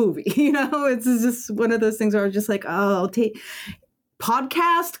it's a movie, you know, it's just one of those things where I'm just like, oh, I'll take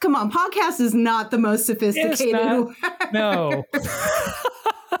podcast. Come on. Podcast is not the most sophisticated. No.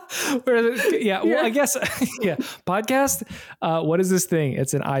 Yeah. Well, I guess, yeah. Podcast. What is this thing?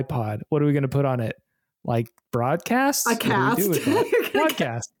 It's an iPod. What are we going to put on it? Like broadcast? A cast.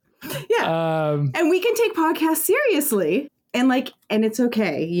 Podcast. Yeah. And we can take podcasts seriously. And it's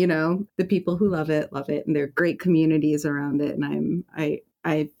okay. You know, the people who love it, and there are great communities around it. And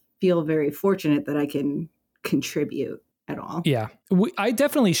I feel very fortunate that I can contribute. at all. Yeah, I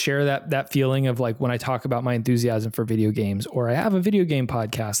definitely share that feeling of like when I talk about my enthusiasm for video games, or I have a video game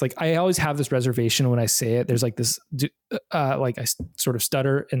podcast. Like I always have this reservation when I say it. There's like this, like I sort of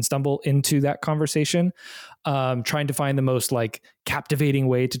stutter and stumble into that conversation, trying to find the most like captivating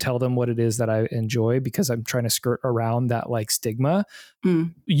way to tell them what it is that I enjoy, because I'm trying to skirt around that like stigma.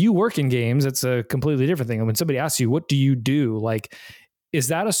 You work in games; it's a completely different thing. And when somebody asks you, "What do you do?" like, is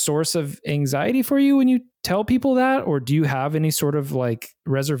that a source of anxiety for you when you tell people that? Or do you have any sort of like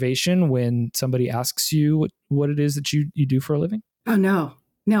reservation when somebody asks you what it is that you do for a living? Oh, no.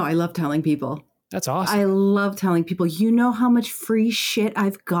 No, I love telling people. That's awesome. I love telling people. You know how much free shit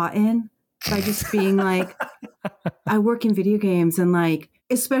I've gotten by just being like, I work in video games, and like,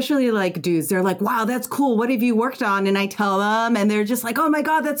 especially like dudes, they're like, wow, that's cool. What have you worked on? And I tell them, and they're just like, oh my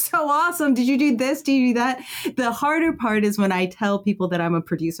God, that's so awesome. Did you do this? Did you do that? The harder part is when I tell people that I'm a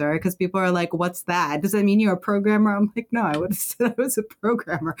producer, because people are like, what's that? Does that mean you're a programmer? I'm like, no, I would have said I was a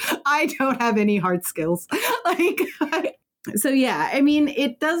programmer. I don't have any hard skills. So yeah, I mean,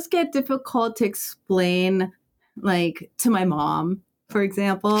 it does get difficult to explain like to my mom, for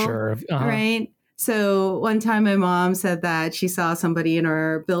example. Sure. Right. So one time my mom said that she saw somebody in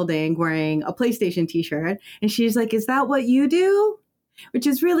our building wearing a PlayStation t-shirt, and she's like, is that what you do? Which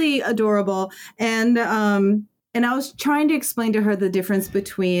is really adorable. And I was trying to explain to her the difference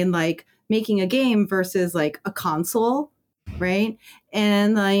between like making a game versus like a console. Right.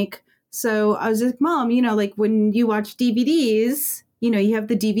 And like, so I was like, Mom, you know, like when you watch DVDs, you know, you have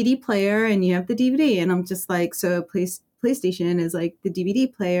the DVD player and you have the DVD. And I'm just like, so PlayStation is like the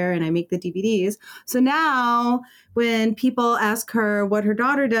DVD player, and I make the DVDs. So now when people ask her what her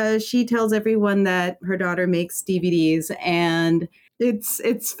daughter does, she tells everyone that her daughter makes DVDs, and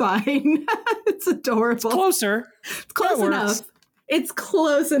it's fine. It's adorable. It's closer. It's close enough. It's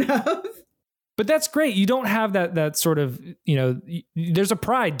close enough. But that's great. You don't have that sort of, you know, there's a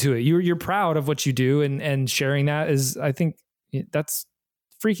pride to it. You're proud of what you do, and sharing that is, I think that's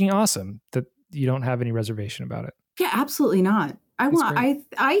freaking awesome that you don't have any reservation about it. Yeah, absolutely not.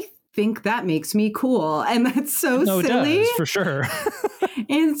 I think that makes me cool, and that's so silly. It does, for sure.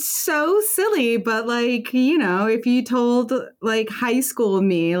 It's so silly, but like, you know, if you told like high school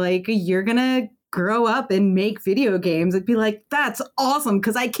me, like, you're gonna grow up and make video games, I'd be like, that's awesome,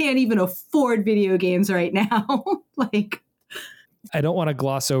 because I can't even afford video games right now. Like, I don't want to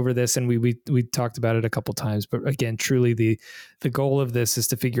gloss over this, and we talked about it a couple times, but again, truly the goal of this is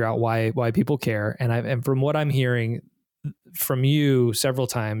to figure out why people care. And from what I'm hearing from you several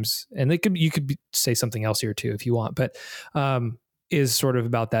times, and you could say something else here too if you want, but is sort of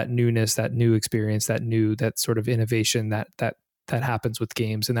about that newness, that new experience, that sort of innovation that happens with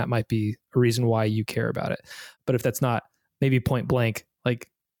games, and that might be a reason why you care about it. But if that's not maybe point blank, like,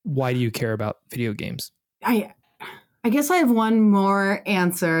 why do you care about video games? I guess I have one more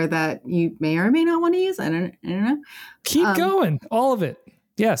answer that you may or may not want to use. I don't know. Keep going. All of it.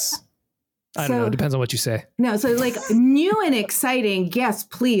 Yes. I don't know. It depends on what you say. No. So like new and exciting. Yes,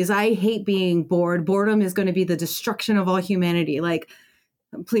 please. I hate being bored. Boredom is going to be the destruction of all humanity. Like,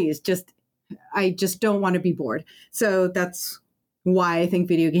 please, I just don't want to be bored. So that's why I think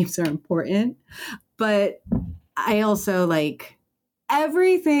video games are important. But I also like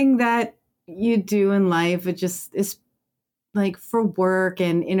everything that you do in life. It just is like for work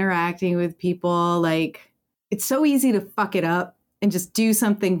and interacting with people. Like, it's so easy to fuck it up and just do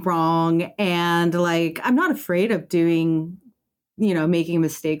something wrong. And like, I'm not afraid of doing, you know, making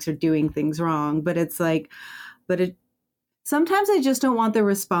mistakes or doing things wrong, but it's like, sometimes I just don't want the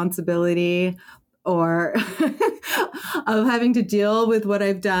responsibility or of having to deal with what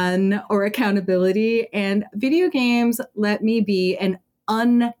I've done, or accountability. And video games let me be an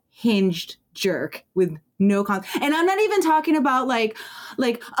unhinged jerk with no and I'm not even talking about like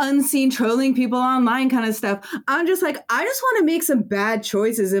unseen trolling people online kind of stuff. I'm just like, I just want to make some bad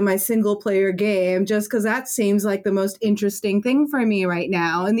choices in my single player game just because that seems like the most interesting thing for me right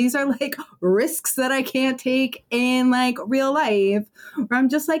now. And these are like risks that I can't take in like real life, where I'm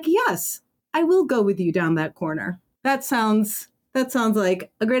just like, yes, I will go with you down that corner. That sounds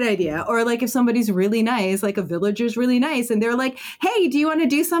like a great idea. Or like if somebody's really nice, like a villager's really nice, and they're like, hey, do you want to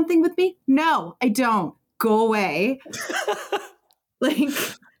do something with me? No, I don't. Go away. Like,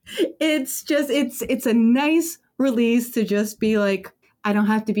 it's a nice release to just be like, I don't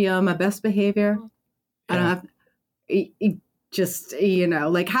have to be on my best behavior. Yeah. I don't have just, you know,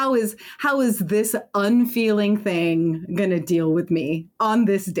 like, how is this unfeeling thing gonna deal with me on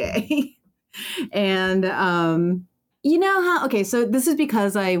this day? And you know how, okay, so this is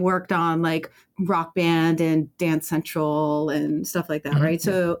because I worked on like Rock Band and Dance Central and stuff like that, right?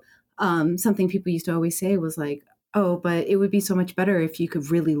 So something people used to always say was like, oh, but it would be so much better if you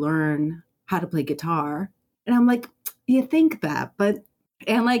could really learn how to play guitar. And I'm like, you think that, but,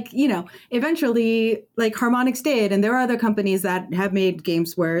 and like, eventually like Harmonix did. And there are other companies that have made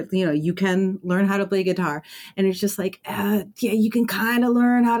games where, you can learn how to play guitar. And it's just like, yeah, you can kind of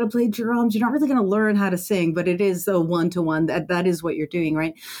learn how to play drums. You're not really going to learn how to sing, but it is a one-to-one that is what you're doing.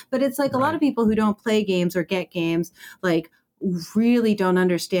 Right. But it's like a lot of people who don't play games or get games, like really don't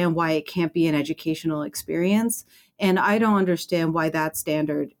understand why it can't be an educational experience. And I don't understand why that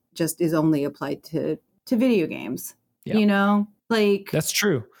standard just is only applied to video games. Yeah. Like that's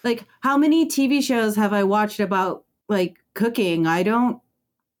true. Like how many TV shows have I watched about like cooking? I don't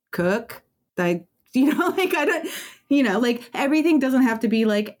cook. I don't, like everything doesn't have to be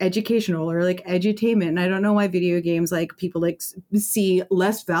like educational or like edutainment. And I don't know why video games, like people like see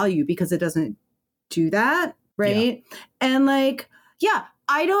less value because it doesn't do that. Right. Yeah. And like, yeah,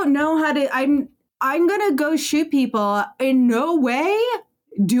 I don't know how to, I'm going to go shoot people. In no way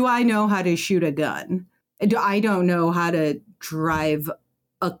do I know how to shoot a gun. I don't know how to drive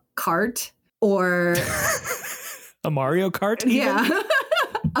a cart or a Mario Kart. Even? Yeah,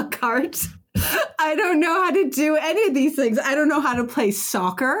 a cart. I don't know how to do any of these things. I don't know how to play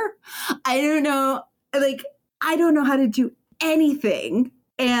soccer. I don't know how to do anything.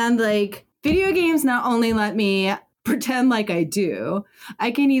 And like video games not only let me pretend like I do,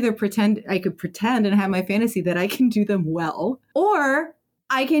 I could pretend and have my fantasy that I can do them well, or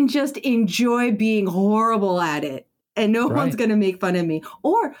I can just enjoy being horrible at it and no one's going to make fun of me,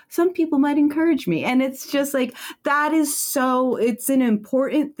 or some people might encourage me. And it's just like, it's an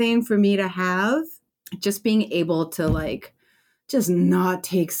important thing for me to have, just being able to like, just not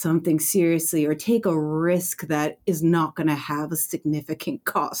take something seriously or take a risk that is not going to have a significant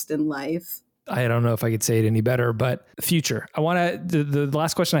cost in life. I don't know if I could say it any better, but future. I want to, the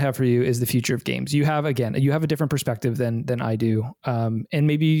last question I have for you is the future of games. You have a different perspective than I do. And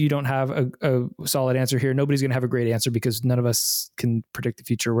maybe you don't have a solid answer here. Nobody's going to have a great answer because none of us can predict the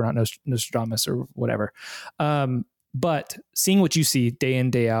future. We're not Nostradamus or whatever. But seeing what you see day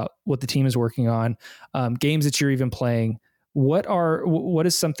in, day out, what the team is working on, games that you're even playing, what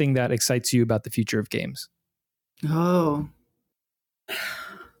is something that excites you about the future of games? Oh,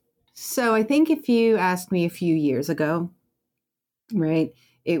 so I think if you asked me a few years ago, right,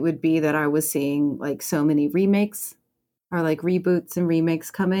 it would be that I was seeing like so many remakes or like reboots and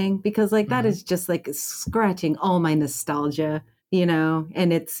remakes coming, because like that is just like scratching all my nostalgia,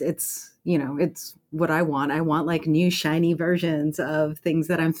 and it's what I want. I want like new shiny versions of things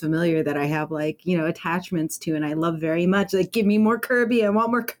that I'm familiar, that I have like, attachments to, and I love very much. Like, give me more Kirby. I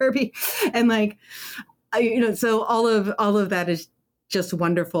want more Kirby. And like, so all of that is just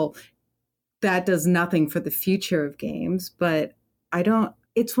wonderful. That does nothing for the future of games, but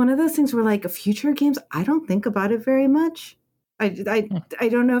it's one of those things where like a future of games, I don't think about it very much. I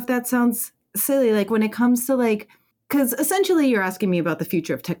don't know if that sounds silly. Like when it comes to like, because essentially you're asking me about the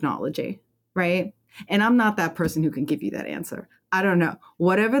future of technology, right? And I'm not that person who can give you that answer. I don't know.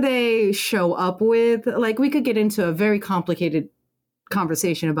 Whatever they show up with, like we could get into a very complicated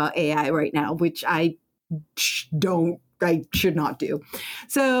conversation about AI right now, which I should not do.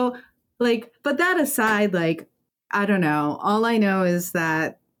 So like, but that aside, like, I don't know. All I know is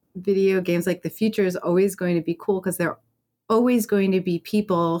that video games, like the future is always going to be cool because there are always going to be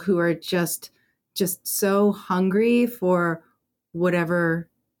people who are just so hungry for whatever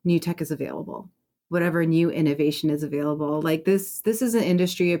new tech is available, whatever new innovation is available. Like this is an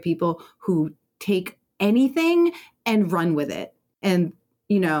industry of people who take anything and run with it. And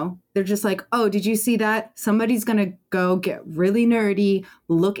they're just like, oh, did you see that? Somebody's going to go get really nerdy,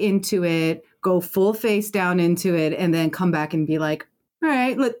 look into it, go full face down into it, and then come back and be like, all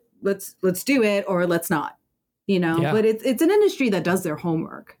right, let's do it, or let's not, Yeah. But it's an industry that does their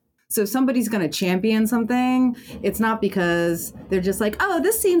homework. So if somebody's going to champion something, it's not because they're just like, oh,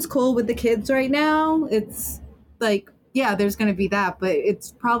 this seems cool with the kids right now. It's like, yeah, there's going to be that, but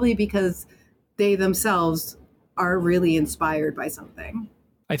it's probably because they themselves are really inspired by something.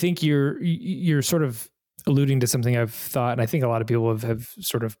 I think you're sort of alluding to something I've thought, and I think a lot of people have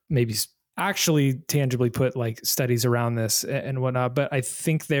sort of maybe actually tangibly put like studies around this and whatnot. But I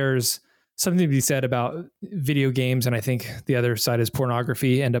think there's something to be said about video games, and I think the other side is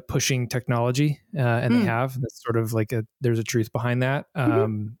pornography end up pushing technology, and they have. That's sort of like there's a truth behind that.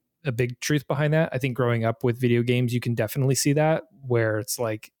 A big truth behind that. I think growing up with video games, you can definitely see that, where it's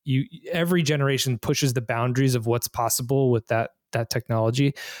like every generation pushes the boundaries of what's possible with that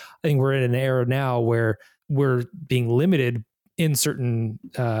technology. I think we're in an era now where we're being limited in certain,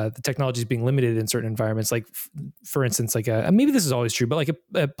 the technology is being limited in certain environments. Like for instance, like maybe this is always true, but like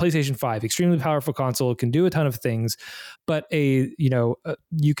a PlayStation 5, extremely powerful console, can do a ton of things, but you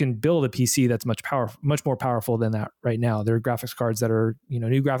can build a PC that's much more powerful than that right now. There are graphics cards that are,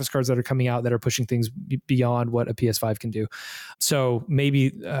 new graphics cards that are coming out that are pushing things beyond what a PS5 can do. So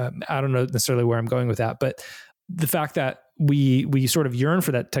maybe, I don't know necessarily where I'm going with that, but the fact that we sort of yearn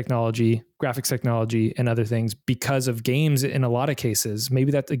for that technology, graphics technology and other things because of games in a lot of cases,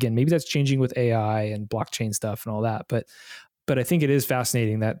 maybe that's changing with AI and blockchain stuff and all that. But I think it is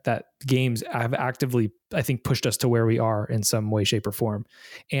fascinating that games have actively, I think, pushed us to where we are in some way, shape or form.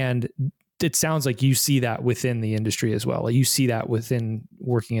 And it sounds like you see that within the industry as well. Like you see that within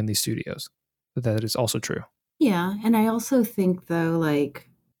working in these studios, that is also true. Yeah. And I also think though, like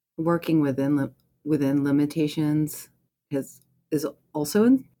working within limitations is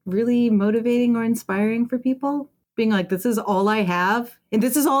also really motivating or inspiring for people, being like, this is all I have and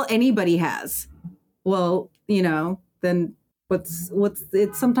this is all anybody has. Well, then what's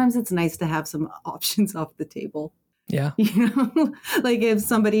it, sometimes it's nice to have some options off the table. Yeah. Like if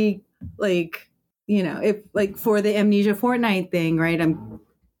somebody if like for the Amnesia Fortnite thing, right?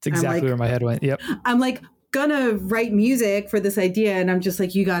 It's exactly where my head went. Yep. I'm like gonna write music for this idea, and I'm just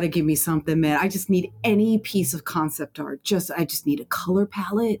like, you got to give me something, man. I just need any piece of concept art. I just need a color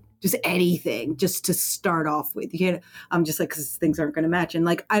palette, just anything, just to start off with. I'm just like, because things aren't going to match, and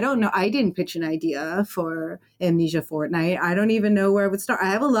like, I don't know. I didn't pitch an idea for Amnesia Fortnite. I don't even know where I would start.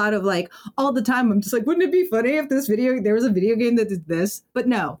 I have a lot of like all the time. I'm just like, wouldn't it be funny if there was a video game that did this? But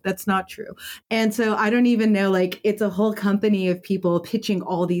no, that's not true. And so I don't even know. Like, it's a whole company of people pitching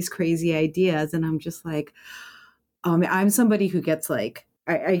all these crazy ideas, and I'm just like, I'm somebody who gets like,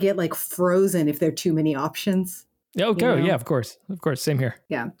 I get like frozen if there are too many options. Okay. Yeah, of course. Same here.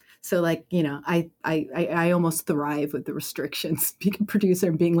 Yeah. So like, I almost thrive with the restrictions, being a producer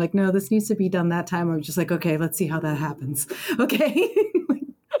and being like, no, this needs to be done that time. I'm just like, okay, let's see how that happens. Okay.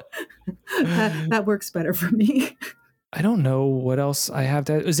 that works better for me. I don't know what else I have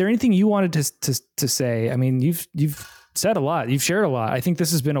to. Is there anything you wanted to say? I mean, you've said a lot. You've shared a lot. I think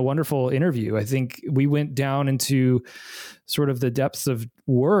this has been a wonderful interview. I think we went down into sort of the depths of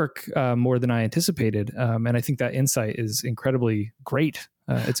work more than I anticipated. And I think that insight is incredibly great.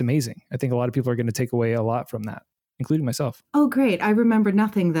 It's amazing. I think a lot of people are going to take away a lot from that, including myself. Oh, great. I remember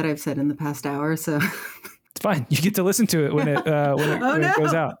nothing that I've said in the past hour. So it's fine. You get to listen to it when it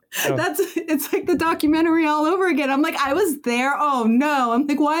goes out. So. It's like the documentary all over again. I'm like, I was there. Oh no. I'm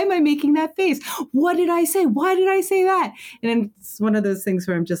like, why am I making that face? What did I say? Why did I say that? And it's one of those things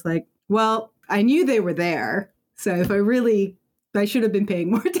where I'm just like, well, I knew they were there. So if I should have been paying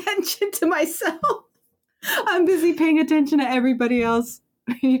more attention to myself. I'm busy paying attention to everybody else.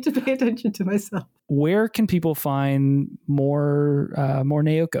 I need to pay attention to myself. Where can people find more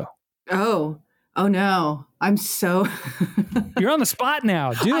Naoko? Oh no, I'm so You're on the spot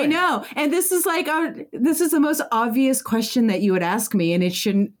now. Do it. I know. And this is like this is the most obvious question that you would ask me, and I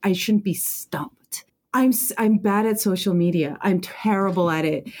shouldn't be stumped. I'm bad at social media. I'm terrible at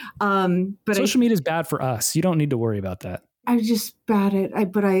it. But social media is bad for us. You don't need to worry about that. I'm just bad at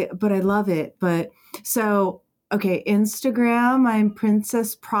it. But I love it. But so okay, Instagram, I'm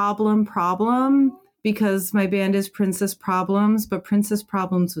Princess Problem, because my band is Princess Problems, but Princess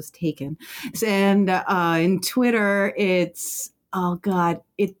Problems was taken. And in Twitter, it's, I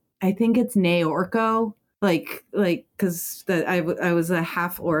think it's Naoko, like because I was a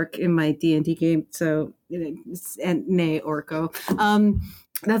half orc in my D&D game, so it's and Naoko.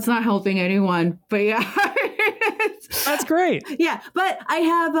 That's not helping anyone, but yeah, that's great. Yeah, but I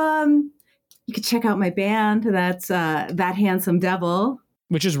have you can check out my band. That's That Handsome Devil.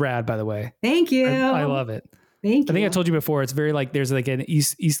 Which is rad, by the way. Thank you. I love it. Thank you. I think I told you before, it's very like, there's like an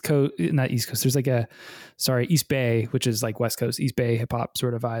East Coast, not East Coast. There's like East Bay, which is like West Coast, East Bay hip hop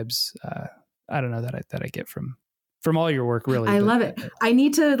sort of vibes. I don't know that I get from all your work, really. I love it. I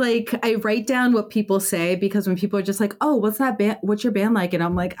need to I write down what people say, because when people are just like, oh, what's that band? What's your band like? And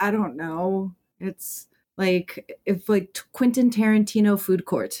I'm like, I don't know. It's like, if like Quentin Tarantino Food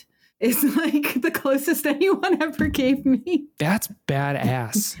Court is like the closest anyone ever gave me. That's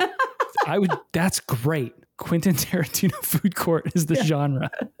badass. That's great. Quentin Tarantino Food Court is the genre.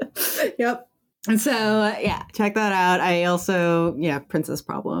 Yep. And so, check that out. I also, Princess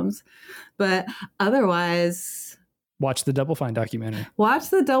Problems. But otherwise... Watch the Double Fine documentary.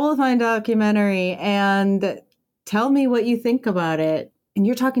 And tell me what you think about it. And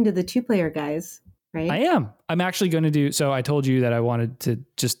you're talking to the 2-player guys. right? I am. I'm actually going to do, so I told you that I wanted to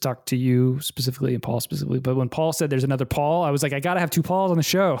just talk to you specifically and Paul specifically, but when Paul said there's another Paul, I was like, I got to have two Pauls on the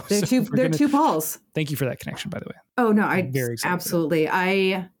show. There are two Pauls. Thank you for that connection, by the way. Oh no, absolutely.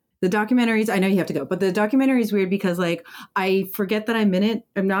 The documentaries, I know you have to go, but the documentary is weird because like, I forget that I'm in it.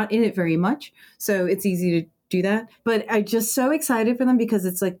 I'm not in it very much. So it's easy to do that, but I'm just so excited for them because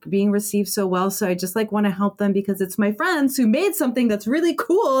it's like being received so well. So I just like want to help them because it's my friends who made something that's really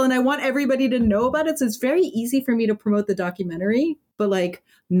cool and I want everybody to know about it. So it's very easy for me to promote the documentary, but like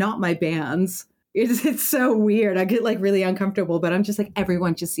not my bands. It's so weird. I get like really uncomfortable, but I'm just like,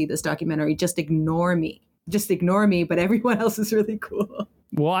 everyone should see this documentary. Just ignore me. But everyone else is really cool.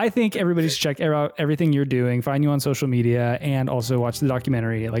 Well, I think everybody should check out everything you're doing, find you on social media, and also watch the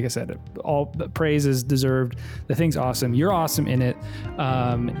documentary. Like I said, all praise is deserved. The thing's awesome. You're awesome in it.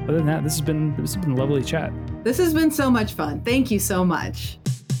 Other than that, this has been a lovely chat. This has been so much fun. Thank you so much.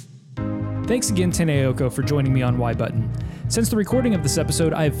 Thanks again to Naoko for joining me on Y Button. Since the recording of this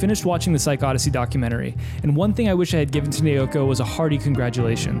episode, I have finished watching the Psych Odyssey documentary, and one thing I wish I had given to Naoko was a hearty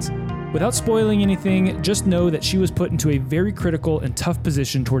congratulations. Without spoiling anything, just know that she was put into a very critical and tough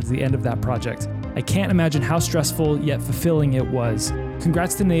position towards the end of that project. I can't imagine how stressful yet fulfilling it was.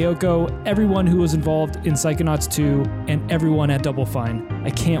 Congrats to Naoko, everyone who was involved in Psychonauts 2, and everyone at Double Fine.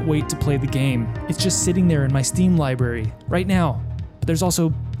 I can't wait to play the game. It's just sitting there in my Steam library right now. But there's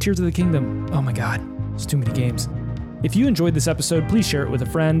also Tears of the Kingdom. Oh my god, there's too many games. If you enjoyed this episode, please share it with a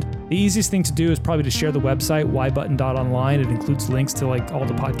friend. The easiest thing to do is probably to share the website, ybutton.online. It includes links to like all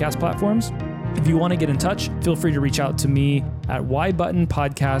the podcast platforms. If you want to get in touch, feel free to reach out to me at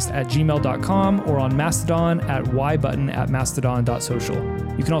ybuttonpodcast@gmail.com or on Mastodon at ybutton@mastodon.social.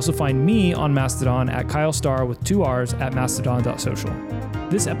 You can also find me on Mastodon at Kyle Starr with 2 R's at mastodon.social.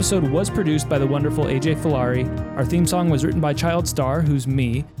 This episode was produced by the wonderful AJ Filari. Our theme song was written by Child Star, who's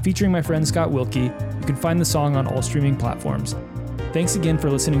me, featuring my friend Scott Wilkie. You can find the song on all streaming platforms. Thanks again for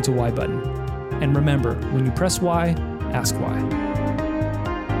listening to Y Button. And remember, when you press Y, ask why.